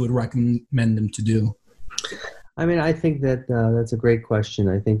things you would recommend them to do? I mean, I think that that's a great question.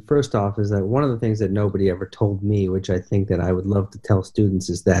 I think first off is that one of the things that nobody ever told me, which I think that I would love to tell students,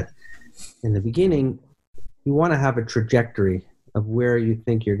 is that in the beginning, you want to have a trajectory of where you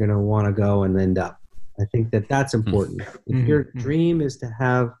think you're going to want to go and end up. I think that that's important. If your dream is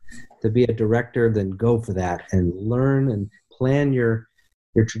to be a director, then go for that and learn and plan your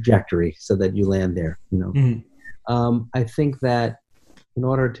trajectory so that you land there. I think that in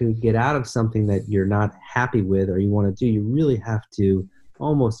order to get out of something that you're not happy with or you want to do, you really have to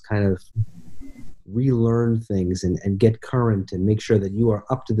almost kind of relearn things and get current and make sure that you are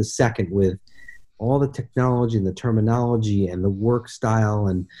up to the second with all the technology and the terminology and the work style,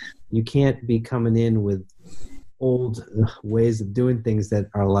 and you can't be coming in with old ways of doing things that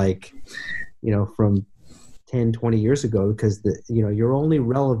are like, from 10, 20 years ago, because you're only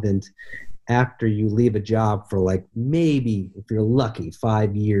relevant after you leave a job for like maybe, if you're lucky,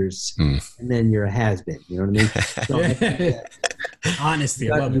 5 years, and then you're a has-been. You know what I mean? So honesty,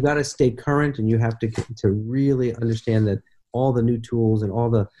 you got to stay current, and you have to really understand that all the new tools and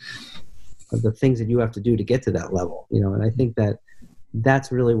all the things that you have to do to get to that level. And I think that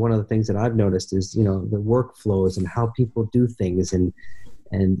that's really one of the things that I've noticed is, the workflows and how people do things and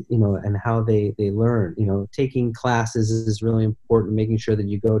how they learn. Taking classes is really important, making sure that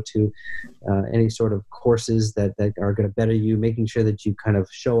you go to any sort of courses that are going to better you, making sure that you kind of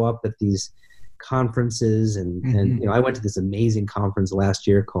show up at these conferences. And I went to this amazing conference last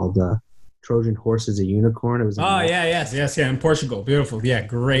year called Trojan Horse is a Unicorn. It was in Portugal. Beautiful. Yeah,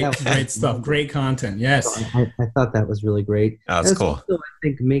 great stuff. Great content. Yes. So I thought that was really great. Oh, that's cool. Also, I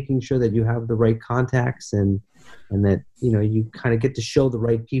think making sure that you have the right contacts and that you kind of get to show the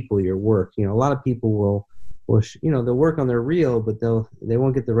right people your work. A lot of people will they'll work on their reel, but they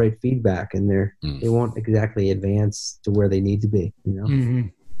won't get the right feedback, and they won't exactly advance to where they need to be.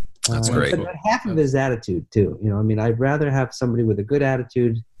 That's great. But half of it is attitude too. I'd rather have somebody with a good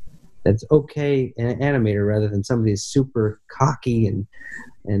attitude that's okay, an animator, rather than somebody who's super cocky and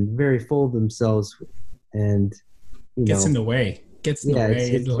very full of themselves and gets in the way. Turns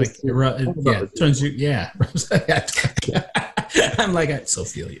you. Yeah. I'm like, I so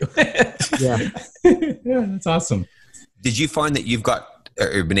feel you. Yeah. Yeah, that's awesome. Did you find that you've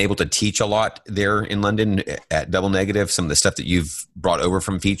been able to teach a lot there in London at Double Negative? Some of the stuff that you've brought over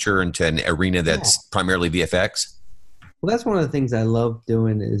from feature into an arena that's primarily VFX? Well, that's one of the things I love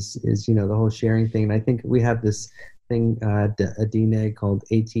doing is the whole sharing thing. And I think we have this thing, a DNEG called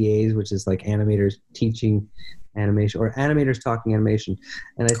ATAs, which is like animators teaching animation or animators talking animation.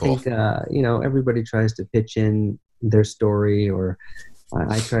 And I think, everybody tries to pitch in their story, or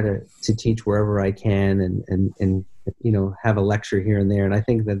I try to teach wherever I can and have a lecture here and there. And I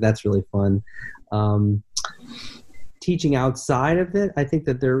think that that's really fun. Teaching outside of it, I think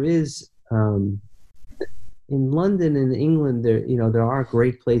that there is, in London and England, there are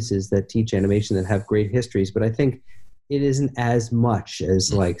great places that teach animation that have great histories, but I think it isn't as much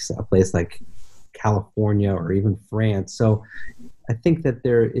as like a place like California or even France. So I think that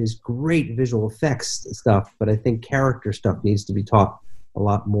there is great visual effects stuff, but I think character stuff needs to be taught a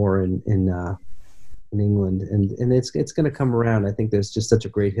lot more in England, and it's going to come around. I think there's just such a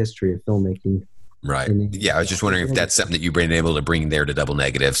great history of filmmaking. Right. Yeah, I was just wondering if that's something that you've been able to bring there to Double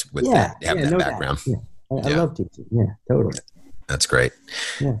Negatives with having that background. Yeah. I love teaching. Yeah, totally. That's great.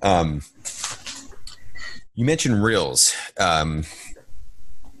 Yeah. You mentioned reels.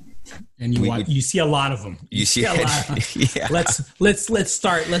 And you see a lot of them. You see a lot of them. Yeah. Let's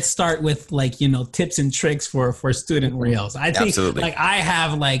start with tips and tricks for student reels. I think absolutely. I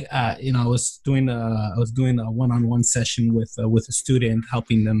have I was doing a one-on-one session with a student,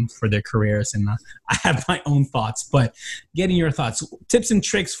 helping them for their careers, and I have my own thoughts, but getting your thoughts, tips and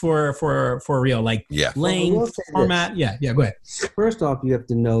tricks for a reel, length, format. Yeah, go ahead. First off, you have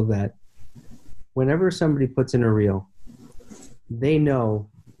to know that whenever somebody puts in a reel, they know.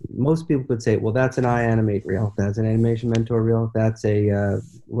 Most people could say, well, that's an iAnimate reel, that's an Animation Mentor reel, that's a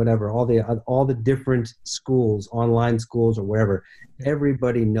whatever, all the different schools, online schools or wherever.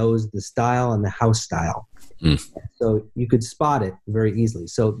 Everybody knows the style and the house style. So you could spot it very easily.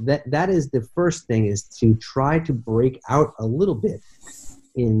 So that is the first thing, is to try to break out a little bit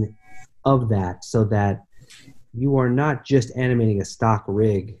of that, so that you are not just animating a stock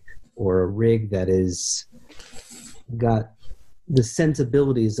rig or a rig that is got the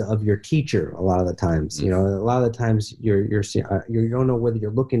sensibilities of your teacher. A lot of the times, a lot of the times you don't know whether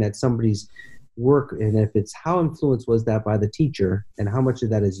you're looking at somebody's work, and if it's how influenced was that by the teacher, and how much of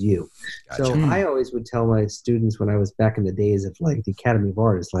that is you. Gotcha. So I always would tell my students when I was back in the days of the Academy of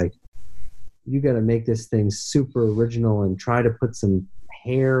Art, it's you got to make this thing super original and try to put some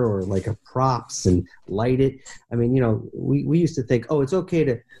hair or a props and light it. I mean, we used to think, it's okay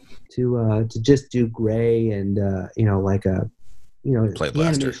to just do gray and Play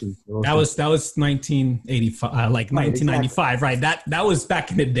blaster. That was 1985, 1995, right? That was back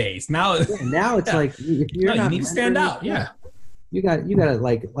in the days. Now, now it's if you're you need to stand out. Yeah, you got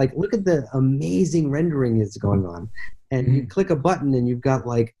to look at the amazing rendering that's going on, and you click a button and you've got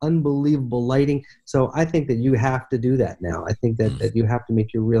unbelievable lighting. So I think that you have to do that now. I think that you have to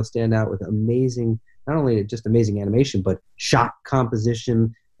make your reel stand out with amazing, not only just amazing animation, but shot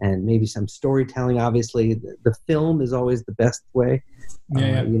composition. And maybe some storytelling. Obviously, the film is always the best way.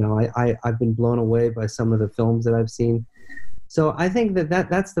 Yeah. I've been blown away by some of the films that I've seen. So I think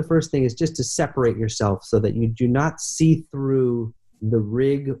that's the first thing, is just to separate yourself so that you do not see through the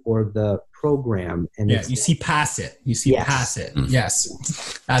rig or the program. And you see past it. You see past it. Yes,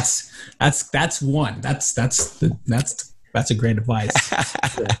 that's one. That's a great advice.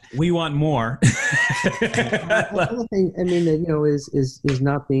 We want more. Another thing, is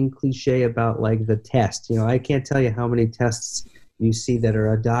not being cliche about the test. I can't tell you how many tests you see that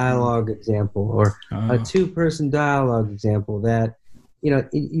are a dialogue example or a two-person dialogue example that,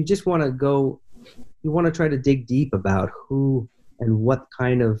 you just want to go, you want to try to dig deep about who and what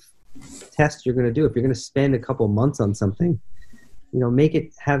kind of test you're going to do. If you're going to spend a couple months on something, make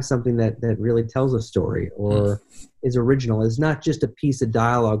it have something that really tells a story or is original. It's not just a piece of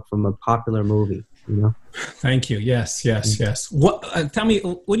dialogue from a popular movie. Thank you. Yes. What? Tell me,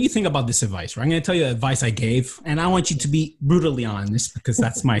 what do you think about this advice? Right? I'm going to tell you the advice I gave, and I want you to be brutally honest, because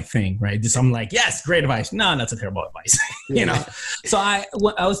that's my thing, right? I'm yes, great advice. No, that's a terrible advice. So I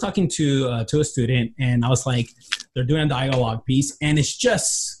was talking to a student, and I was they're doing a dialogue piece, and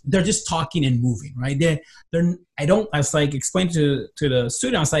they're just talking and moving, right? I was explaining to the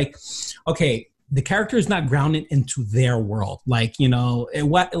student, I was okay, the character is not grounded into their world. If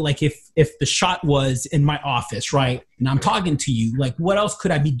the shot was in my office, right, and I'm talking to you, what else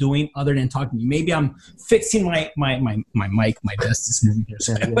could I be doing other than talking to you? Maybe I'm fixing my mic, my desk is moving here.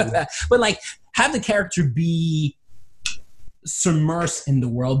 But have the character be submerse in the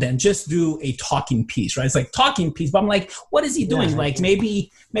world than just do a talking piece, right? It's like talking piece, but I'm like, what is he doing? Yeah. Like maybe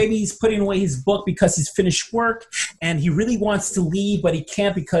he's putting away his book because he's finished work and he really wants to leave, but he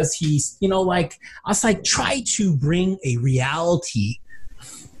can't because he's, like, I was like, try to bring a reality.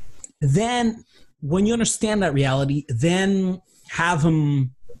 Then when you understand that reality, then have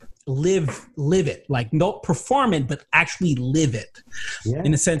him live it, like not perform it, but actually live it. Yeah.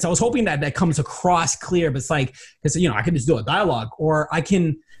 In a sense, I was hoping that comes across clear, but it's like, because I can just do a dialogue, or I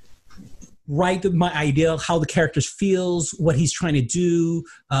can write my idea, how the character feels, what he's trying to do,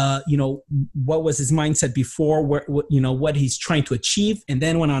 what was his mindset before, what he's trying to achieve. And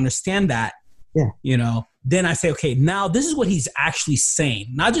then when I understand that, then I say, okay, now this is what he's actually saying.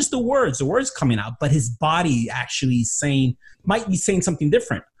 Not just the words coming out, but his body actually might be saying something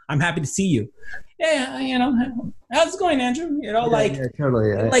different. I'm happy to see you. Yeah, how's it going, Andrew?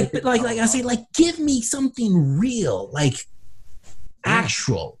 Totally. I say, give me something real,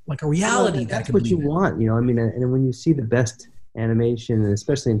 actual, like a reality. That's what you want, and when you see the best animation, and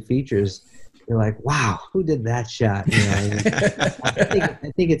especially in features, you're like, wow, who did that shot?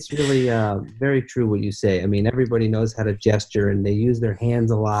 I think it's really very true what you say. I mean, everybody knows how to gesture, and they use their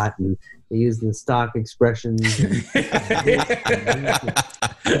hands a lot, and they use the stock expressions.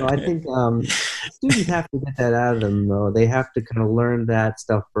 I think students have to get that out of them, though. They have to kind of learn that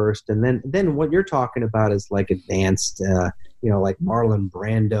stuff first, and then what you're talking about is like advanced, like Marlon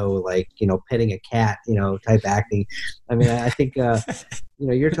Brando, petting a cat, type acting. I mean, I think,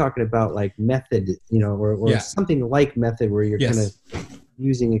 you're talking about like method, or something like method where you're kind of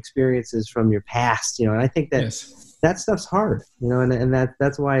using experiences from your past, and I think that that stuff's hard, and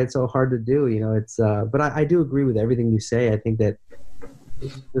that's why it's so hard to do, it's, but I do agree with everything you say. I think that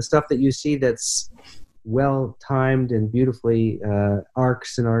the stuff that you see that's well timed and beautifully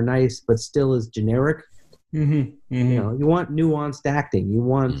arcs and are nice, but still is generic. Mm-hmm. Mm-hmm. You want nuanced acting. You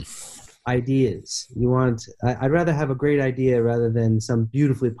want ideas. I'd rather have a great idea rather than some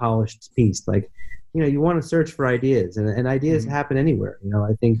beautifully polished piece. You want to search for ideas, and ideas happen anywhere.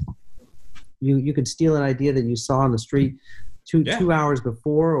 I think you could steal an idea that you saw on the street two hours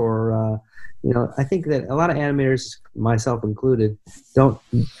before, or I think that a lot of animators, myself included, don't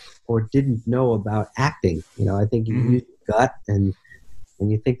or didn't know about acting. I think you use your gut and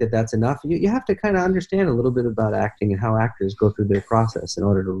you think that that's enough. You have to kind of understand a little bit about acting and how actors go through their process in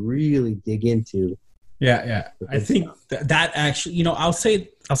order to really dig into. Yeah. I think that actually, I'll say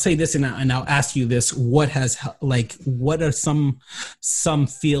this and I'll ask you this: what are some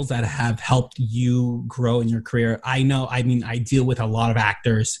fields that have helped you grow in your career? I deal with a lot of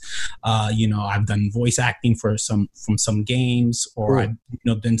actors. I've done voice acting from some games, or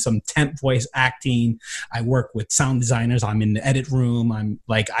I've done some temp voice acting. I work with sound designers. I'm in the edit room.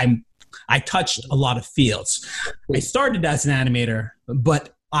 I touched a lot of fields. I started as an animator,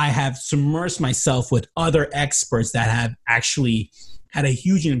 but I have submersed myself with other experts that have actually had a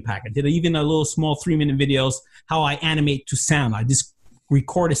huge impact. I did even a little small 3-minute videos, how I animate to sound. I just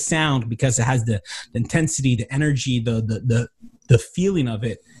record a sound because it has the intensity, the energy, the feeling of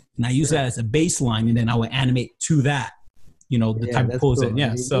it. And I use that as a baseline, and then I will animate to that, the type of pose. Cool.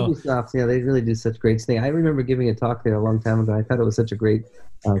 Yeah. So they really do such great things. I remember giving a talk there a long time ago. I thought it was such a great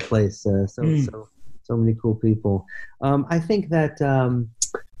place. So many cool people. I think that,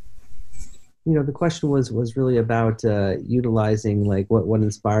 the question was really about utilizing what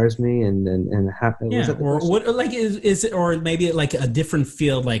inspires me and how. Or what is it, or maybe like a different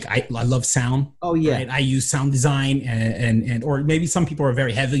field? Like I love sound. Oh yeah, right? I use sound design and or maybe some people are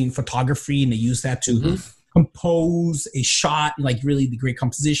very heavy in photography and they use that to compose a shot, really the great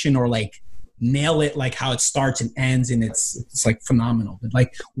composition, or nail it, how it starts and ends, and it's phenomenal. But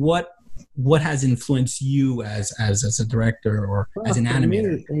what has influenced you as a director or as an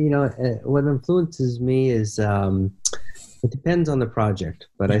animator? Me, what influences me is it depends on the project,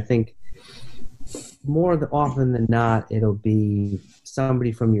 but I think more often than not, it'll be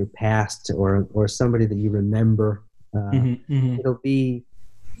somebody from your past or somebody that you remember. It'll be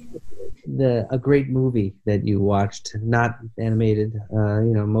a great movie that you watched, not animated,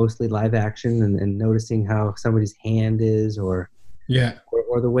 mostly live action, and noticing how somebody's hand is, or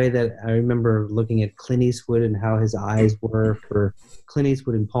the way that I remember looking at Clint Eastwood and how his eyes were for Clint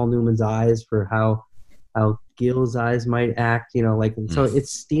Eastwood and Paul Newman's eyes for how Gil's eyes might act, so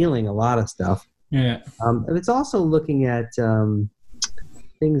it's stealing a lot of stuff. Yeah. And it's also looking at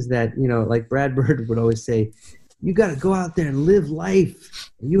things that, like Brad Bird would always say, you got to go out there and live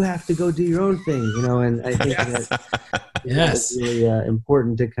life. You have to go do your own thing, and I think it's really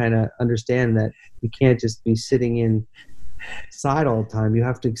important to kind of understand that you can't just be sitting inside all the time. You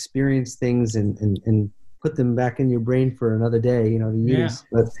have to experience things and put them back in your brain for another day, to use.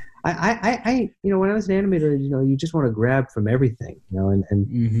 But I when I was an animator, you just want to grab from everything,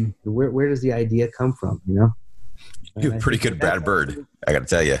 and where does the idea come from, You're pretty good Brad Bird, I got to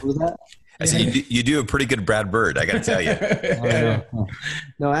tell you. What was that? I said you do a pretty good Brad Bird, I got to tell you.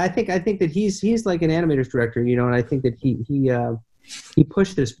 No, I think that he's like an animator's director, and I think that he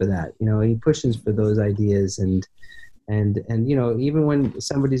pushed us for that, he pushes for those ideas, and even when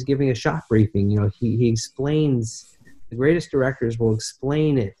somebody's giving a shot briefing, he explains. The greatest directors will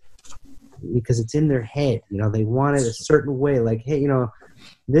explain it because it's in their head. They want it a certain way. Like, hey,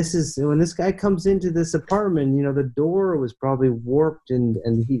 this is when this guy comes into this apartment. The door was probably warped, and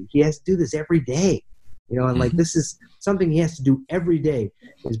he has to do this every day. And like this is something he has to do every day.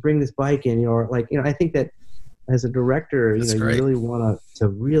 Is bring this bike in. I think that as a director, you really want to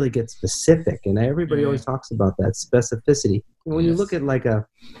really get specific, and everybody always talks about that specificity. When you look at like a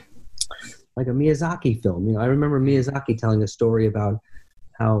Miyazaki film, I remember Miyazaki telling a story about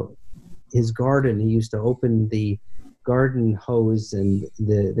how his garden, he used to open the garden hose, and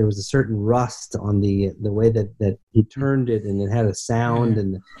there was a certain rust on the way that he turned it, and it had a sound,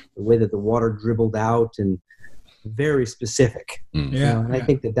 and the way that the water dribbled out, and very specific. And I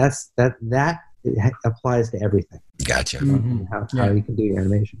think that it applies to everything. Gotcha. How you can do your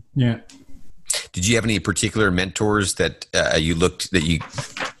animation. Yeah. Did you have any particular mentors that you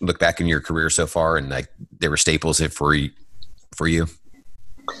look back in your career so far, and like they were staples for you?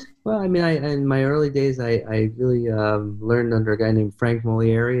 Well, I mean, in my early days, I really learned under a guy named Frank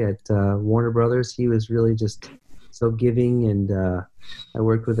Molieri at Warner Brothers. He was really just so giving, and I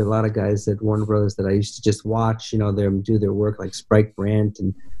worked with a lot of guys at Warner Brothers that I used to just watch, them do their work, like Spike Brandt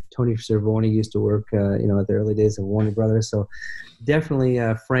and Tony Cervoni used to work, at the early days of Warner Brothers. So definitely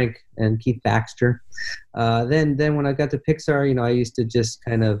Frank and Keith Baxter. Then when I got to Pixar, I used to just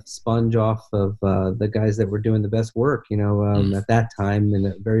kind of sponge off of the guys that were doing the best work, at that time in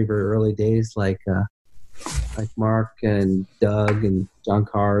the very, very early days, like Mark and Doug and John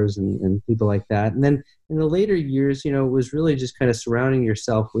Cars and people like that. And then in the later years, it was really just kind of surrounding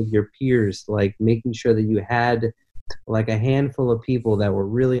yourself with your peers, like making sure that you had like a handful of people that were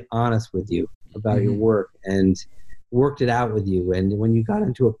really honest with you about your work and worked it out with you. And when you got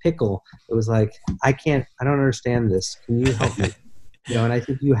into a pickle, it was like, I don't understand this. Can you help me? And I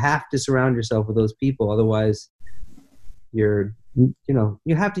think you have to surround yourself with those people. Otherwise you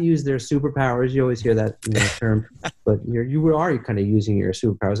have to use their superpowers. You always hear that term, but you are kind of using your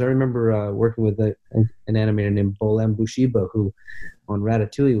superpowers. I remember working with an animator named Bolem Bushiba, who on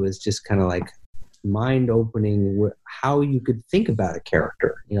Ratatouille was just kind of like mind-opening how you could think about a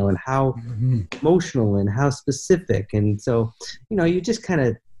character, and how emotional and how specific. And so, you just kind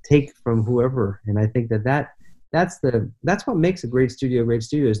of take from whoever. And I think that's what makes a great studio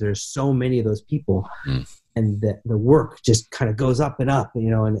is there's so many of those people, and the work just kind of goes up and up,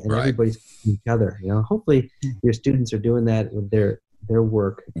 and everybody's each other. Hopefully your students are doing that with their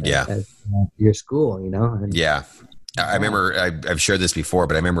work at your school, and I remember I've shared this before,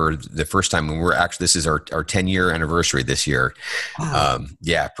 but I remember the first time when this is our 10-year anniversary this year. Wow.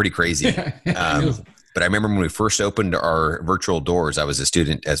 Pretty crazy. But I remember when we first opened our virtual doors, I was a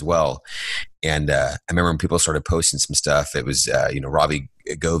student as well. And I remember when people started posting some stuff, it was, Ravi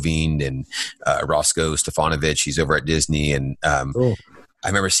Govind and Roscoe Stefanovic, he's over at Disney. And I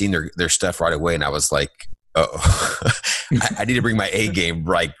remember seeing their stuff right away. And I was like, I need to bring my A game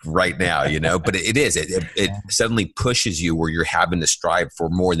right now, but it suddenly pushes you where you're having to strive for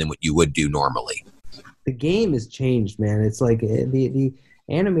more than what you would do normally. The game has changed, man. It's like the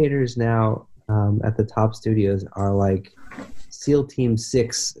animators now at the top studios are like SEAL Team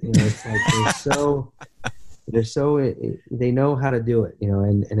 6. It's like they know how to do it,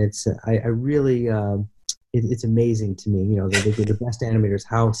 and it's I really it's amazing to me, they're the best animators,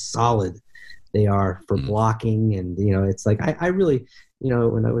 how solid they are for blocking. And it's like I really,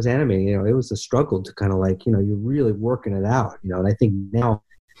 when I was animating, it was a struggle to kind of like, you're really working it out, and I think now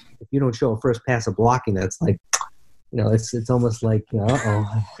if you don't show a first pass of blocking, that's like, it's almost like, but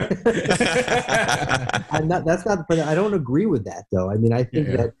I don't agree with that though. I mean, I think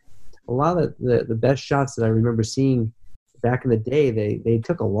that a lot of the best shots that I remember seeing back in the day, they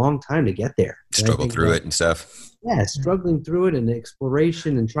took a long time to get there. Struggle through it and stuff. Yeah, struggling through it and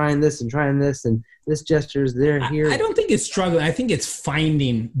exploration and trying this and this gesture's there, here. I don't think it's struggling. I think it's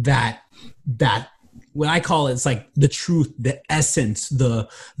finding that what I call it's like the truth, the essence, that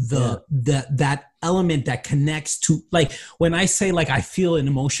element that connects to, like when I say like I feel an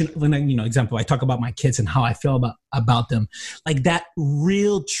emotion, when example, I talk about my kids and how I feel about them, like that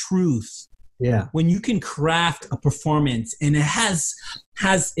real truth Yeah. When you can craft a performance and it has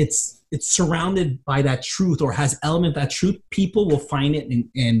it's surrounded by that truth or has element of that truth, people will find it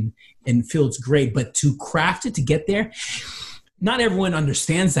and feel it's great. But to craft it, to get there, not everyone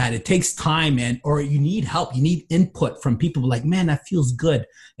understands that. It takes time or you need help. You need input from people like, man, that feels good,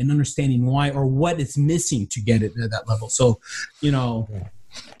 and understanding why or what is missing to get it at that level. So,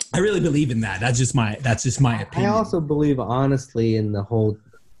 I really believe in that. That's just my opinion. I also believe honestly in the whole,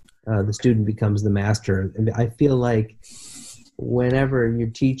 the student becomes the master. And I feel like whenever you're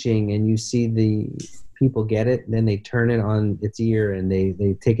teaching and you see the people get it, then they turn it on its ear and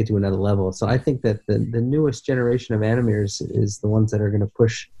they take it to another level. So I think that the newest generation of animators is the ones that are going to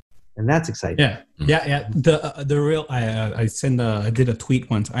push, and that's exciting. Yeah. The real I did a tweet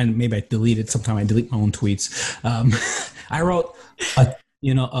once. Maybe I deleted. Sometimes I delete my own tweets. I wrote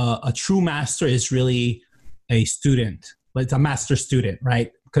a true master is really a student, but it's a master student,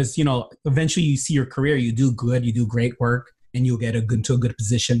 right? Because eventually you see your career, you do great work, and you'll get to a good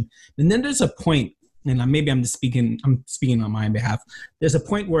position. And then there's a point, and maybe I'm speaking on my behalf. There's a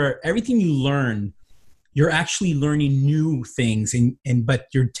point where everything you learn, you're actually learning new things, but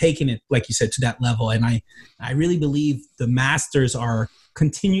you're taking it, like you said, to that level. And I really believe the masters are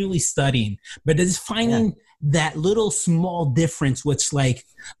continually studying, but it's finding that little small difference, which like,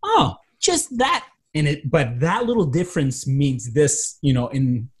 just that in it, but that little difference means this,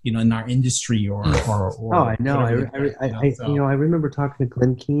 in our industry or I know. I remember talking to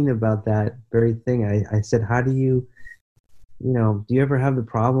Glenn Keane about that very thing. I said, how do you ever have the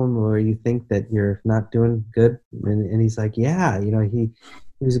problem where you think that you're not doing good? And he's like, he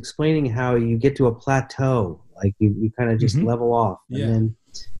was explaining how you get to a plateau, like you kind of just level off. And then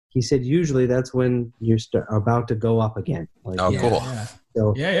he said, usually that's when you're about to go up again. Like, cool. Yeah.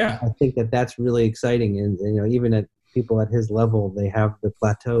 So I think that that's really exciting. And, even at people at his level, they have the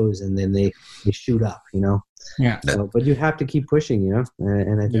plateaus and then they shoot up, Yeah. So, but you have to keep pushing,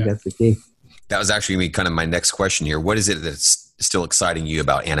 and I think that's the key. That was actually kind of my next question here. What is it that's still exciting you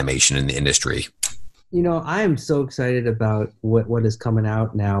about animation in the industry? I am so excited about what is coming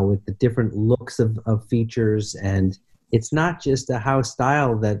out now with the different looks of features, and it's not just a house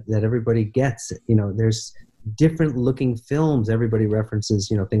style that everybody gets. There's different looking films. Everybody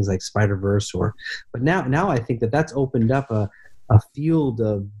references, things like Spider-Verse but now I think that's opened up a field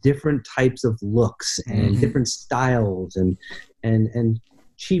of different types of looks and different styles and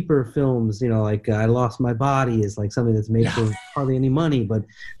cheaper films, like I Lost My Body is like something that's made for hardly any money, but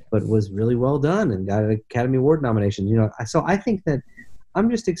was really well done and got an Academy Award nomination. So I think that I'm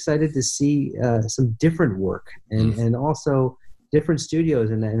just excited to see some different work and also different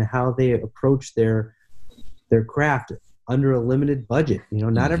studios and how they approach their craft under a limited budget.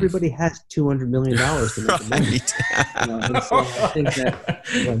 Not everybody has $200 million to make a movie. And so I think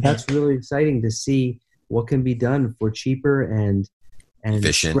that that's really exciting to see what can be done for cheaper and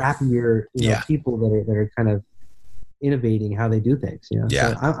efficient, scrappier people that are kind of innovating how they do things.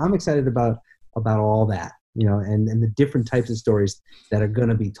 So I'm excited about all that. And the different types of stories that are going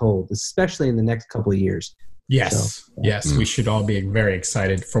to be told, especially in the next couple of years. Yes, we should all be very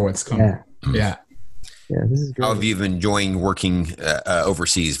excited for what's coming. Yeah, this is great. How have you been enjoying working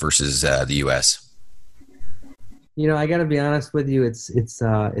overseas versus the U.S.? I got to be honest with you, it's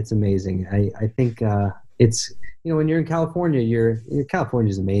amazing. I think it's when you're in California,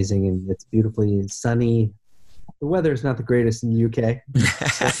 California's amazing and it's beautifully sunny. The weather is not the greatest in the UK.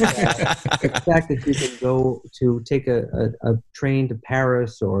 The fact that you can go to take a train to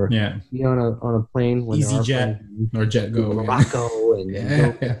Paris or be on a plane when EasyJet or JetGo, Morocco and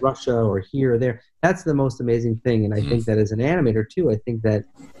go to Russia or here or there. That's the most amazing thing. And I think that as an animator too, I think that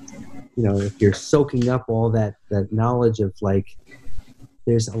if you're soaking up all that knowledge of like,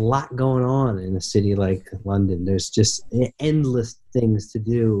 there's a lot going on in a city like London. There's just endless things to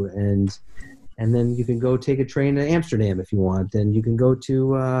do and then you can go take a train to Amsterdam if you want. And you can go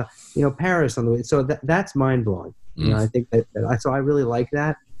to, Paris on the way. So that's mind blowing. I think so I really like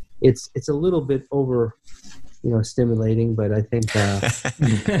that. It's a little bit over, stimulating, but I think,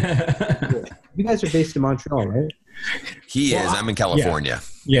 you guys are based in Montreal, right? He is. I'm in California.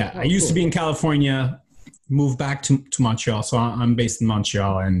 Yeah. I used to be in California, moved back to Montreal. So I'm based in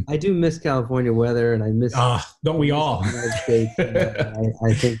Montreal, and I do miss California weather and I miss, don't we all? The United States.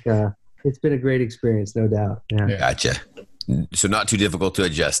 I think, it's been a great experience, no doubt. Yeah. Gotcha. So not too difficult to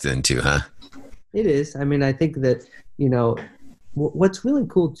adjust into, huh? It is. I mean, I think that, what's really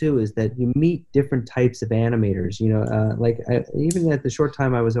cool too is that you meet different types of animators. Even at the short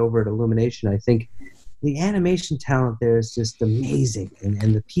time I was over at Illumination, I think the animation talent there is just amazing.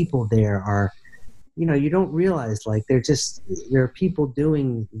 And the people there are you don't realize like there are people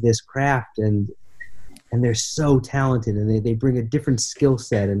doing this craft and they're so talented, and they bring a different skill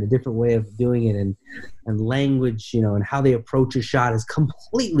set and a different way of doing it, and language, and how they approach a shot is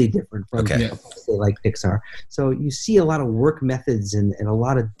completely different from say like Pixar. So you see a lot of work methods and a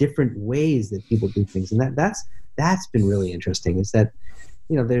lot of different ways that people do things, and that's been really interesting. Is that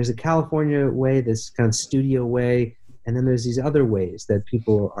there's a California way, this kind of studio way, and then there's these other ways that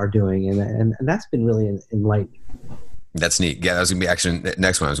people are doing, and that's been really enlightening. That's neat. Yeah, that was going to be actually the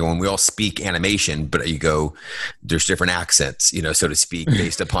next one. I was going, we all speak animation, but there's different accents, so to speak,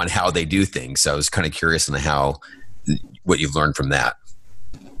 based upon how they do things. So I was kind of curious on what you've learned from that.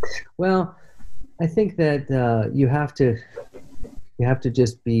 Well, I think that you have to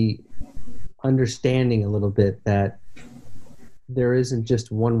just be understanding a little bit that there isn't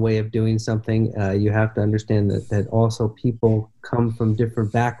just one way of doing something. You have to understand that also people come from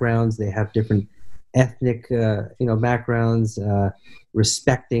different backgrounds. They have different ethnic backgrounds,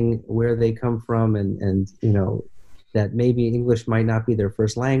 respecting where they come from, and that maybe English might not be their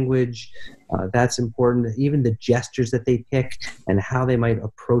first language. That's important. Even the gestures that they pick and how they might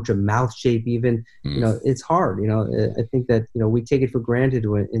approach a mouth shape, even it's hard. I think that we take it for granted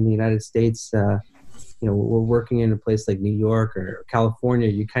in the United States. We're working in a place like New York or California,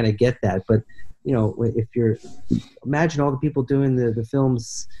 you kind of get that. But if imagine all the people doing the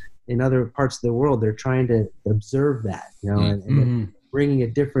films in other parts of the world, they're trying to observe that, and bringing a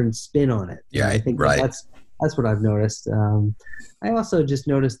different spin on it. Yeah, I think right. That's what I've noticed. I also just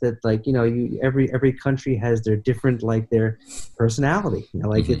noticed that, like, every country has their different, like, their personality.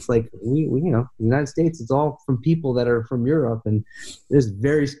 It's like we the United States, it's all from people that are from Europe, and there's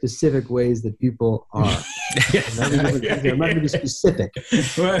very specific ways that people are. I'm not going to be specific.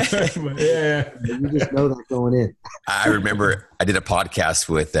 Yeah. You just know that going in. I remember I did a podcast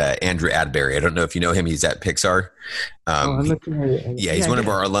with Andrew Adberry. I don't know if you know him. He's at Pixar. He's one of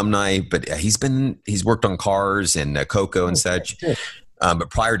our alumni, but he's worked on Cars and Coco and such. But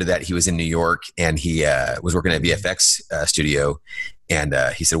prior to that, he was in New York, and he was working at VFX studio. And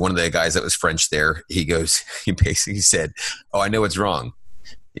he said one of the guys that was French there, he basically said, "Oh, I know what's wrong."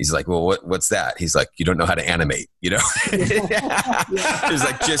 He's like, "Well, what's that?" He's like, "You don't know how to animate, He's like,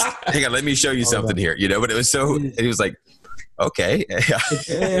 "Just hang on, let me show you something here, But it was so, and he was like, "Okay." To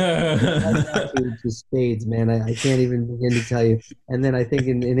spades, man. I can't even begin to tell you. And then I think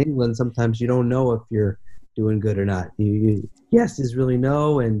in England, sometimes you don't know if you're doing good or not. Yes is really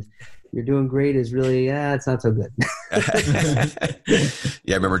no, and you're doing great is really, it's not so good.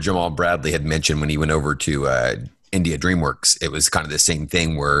 Yeah, I remember Jamal Bradley had mentioned when he went over to India DreamWorks, it was kind of the same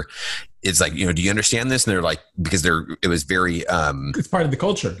thing where it's like, do you understand this? And they're like, because it was very it's part of the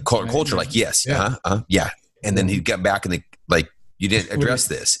culture. Culture, like, yes, yeah. And then he'd get back and they like, you didn't address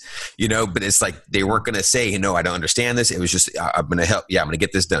this, but it's like they weren't going to say, no, I don't understand this. It was just, I'm going to help. Yeah, I'm going to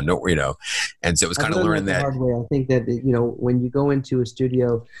get this done. Don't worry, And so it was kind of learning that. The hard way. I think that, when you go into a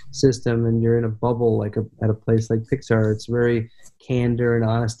studio system and you're in a bubble, like at a place like Pixar, it's very candor and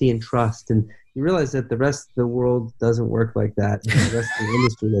honesty and trust. And you realize that the rest of the world doesn't work like that. And the rest of the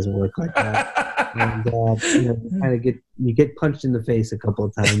industry doesn't work like that. And you kind of get punched in the face a couple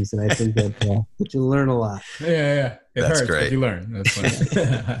of times, and I think that you learn a lot. Yeah. It That's hurts, great. But you learn.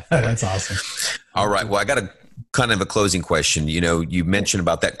 That's awesome. All right. Well, I got a kind of a closing question. You mentioned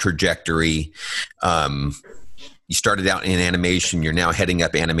about that trajectory. You started out in animation. You're now heading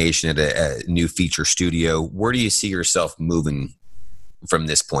up animation at a new feature studio. Where do you see yourself moving from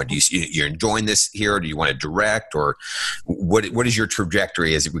this point? Do you're enjoying this here, or do you want to direct, or what is your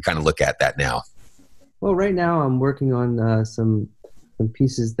trajectory as we kind of look at that now? Well, right now I'm working on some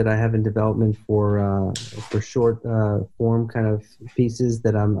pieces that I have in development for short form kind of pieces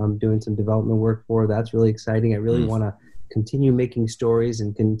that I'm doing some development work for. That's really exciting. I really want to continue making stories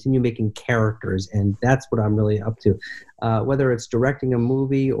and continue making characters, and that's what I'm really up to. Whether it's directing a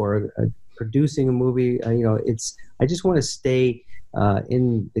movie or producing a movie, I just want to stay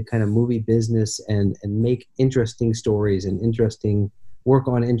in the kind of movie business and make interesting stories and work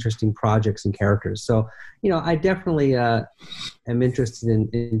on interesting projects and characters. So, I definitely am interested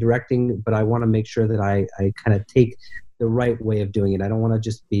in directing, but I want to make sure that I kind of take the right way of doing it. I don't want to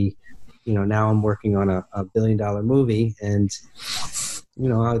just be, now I'm working on a $1 billion movie, and,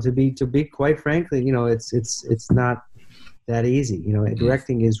 to be quite frankly, it's not that easy.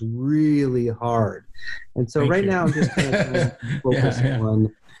 Directing is really hard. And so now I'm just kind of focus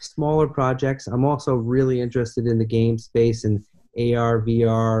on smaller projects. I'm also really interested in the game space and AR,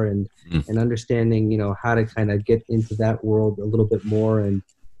 VR, and understanding, how to kind of get into that world a little bit more and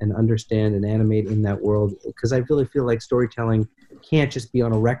and understand and animate in that world, because I really feel like storytelling can't just be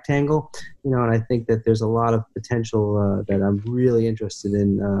on a rectangle, and I think that there's a lot of potential that I'm really interested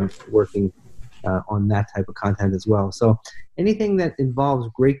in working on that type of content as well. So anything that involves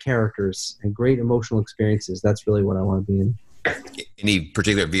great characters and great emotional experiences, that's really what I want to be in. Any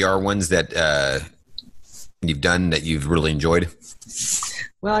particular VR ones that you've done that you've really enjoyed?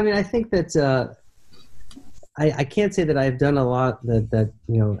 Well, I mean, I think that I can't say that I've done a lot that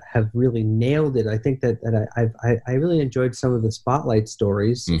have really nailed it. I think that I really enjoyed some of the Spotlight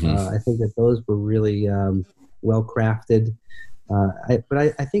stories. Mm-hmm. I think that those were really well crafted. But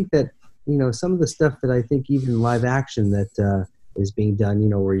I think that some of the stuff that I think even live action that is being done,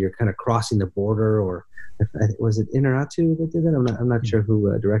 where you're kind of crossing the border, or was it Inarritu that did that? I'm not sure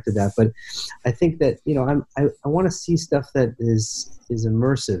who directed that, but I think that I want to see stuff that is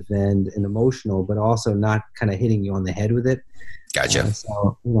immersive and emotional, but also not kind of hitting you on the head with it. Gotcha.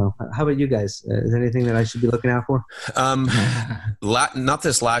 So how about you guys? Is there anything that I should be looking out for? Not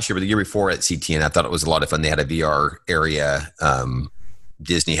this last year, but the year before at CTN, I thought it was a lot of fun. They had a VR area.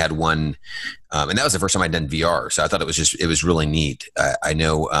 Disney had one, and that was the first time I'd done VR. So I thought it was really neat. I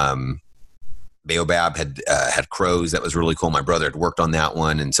know Baobab had crows. That was really cool. My brother had worked on that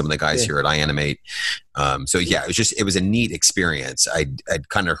one, and some of the guys here at iAnimate. So yeah, it was a neat experience. I'd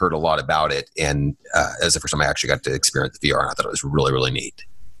kind of heard a lot about it, and that was the first time I actually got to experience the VR, and I thought it was really, really neat.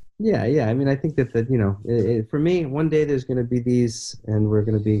 Yeah. I mean, I think that for me, one day there's going to be these, and we're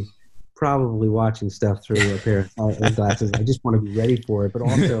going to be probably watching stuff through a pair of glasses. I just want to be ready for it, but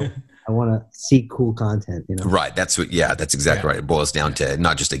also I want to see cool content. Right. That's exactly right. It boils down to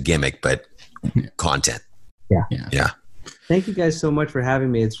not just a gimmick, but content. Yeah. Thank you guys so much for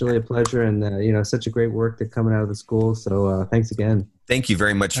having me. It's really a pleasure, and such a great work that's coming out of the school. So thanks again. Thank you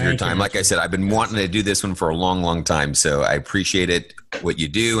very much for your time. Like I said, I've been wanting to do this one for a long, long time. So I appreciate it. What you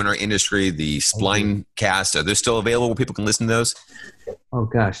do in our industry, the Spline cast, are they still available? People can listen to those? Oh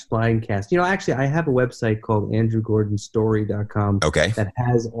gosh, Splinecast. Actually, I have a website called andrewgordonstory.com. Okay. That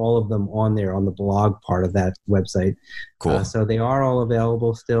has all of them on there on the blog part of that website. Cool. So they are all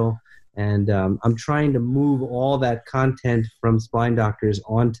available still. And I'm trying to move all that content from Spline Doctors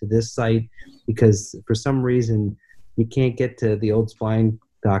onto this site, because for some reason you can't get to the old Spline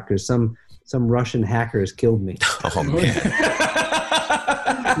Doctors. Some Russian hackers killed me. Oh man.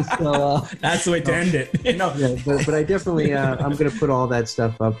 So, that's the way to end it. Yeah, but I definitely I'm going to put all that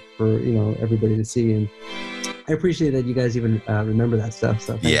stuff up for everybody to see, and I appreciate that you guys even remember that stuff.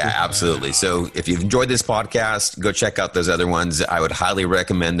 So yeah, absolutely. So if you've enjoyed this podcast, go check out those other ones. I would highly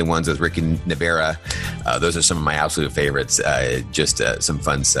recommend the ones with Ricky Navera. Those are some of my absolute favorites. Just some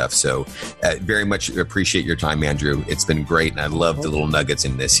fun stuff. So very much appreciate your time, Andrew. It's been great, and I love the little nuggets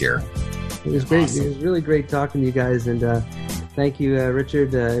in this here. It was great. Awesome. It was really great talking to you guys, and thank you,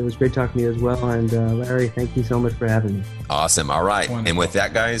 Richard. It was great talking to you as well. And Larry, thank you so much for having me. Awesome. All right. Wonderful. And with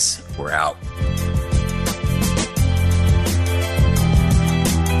that, guys, we're out.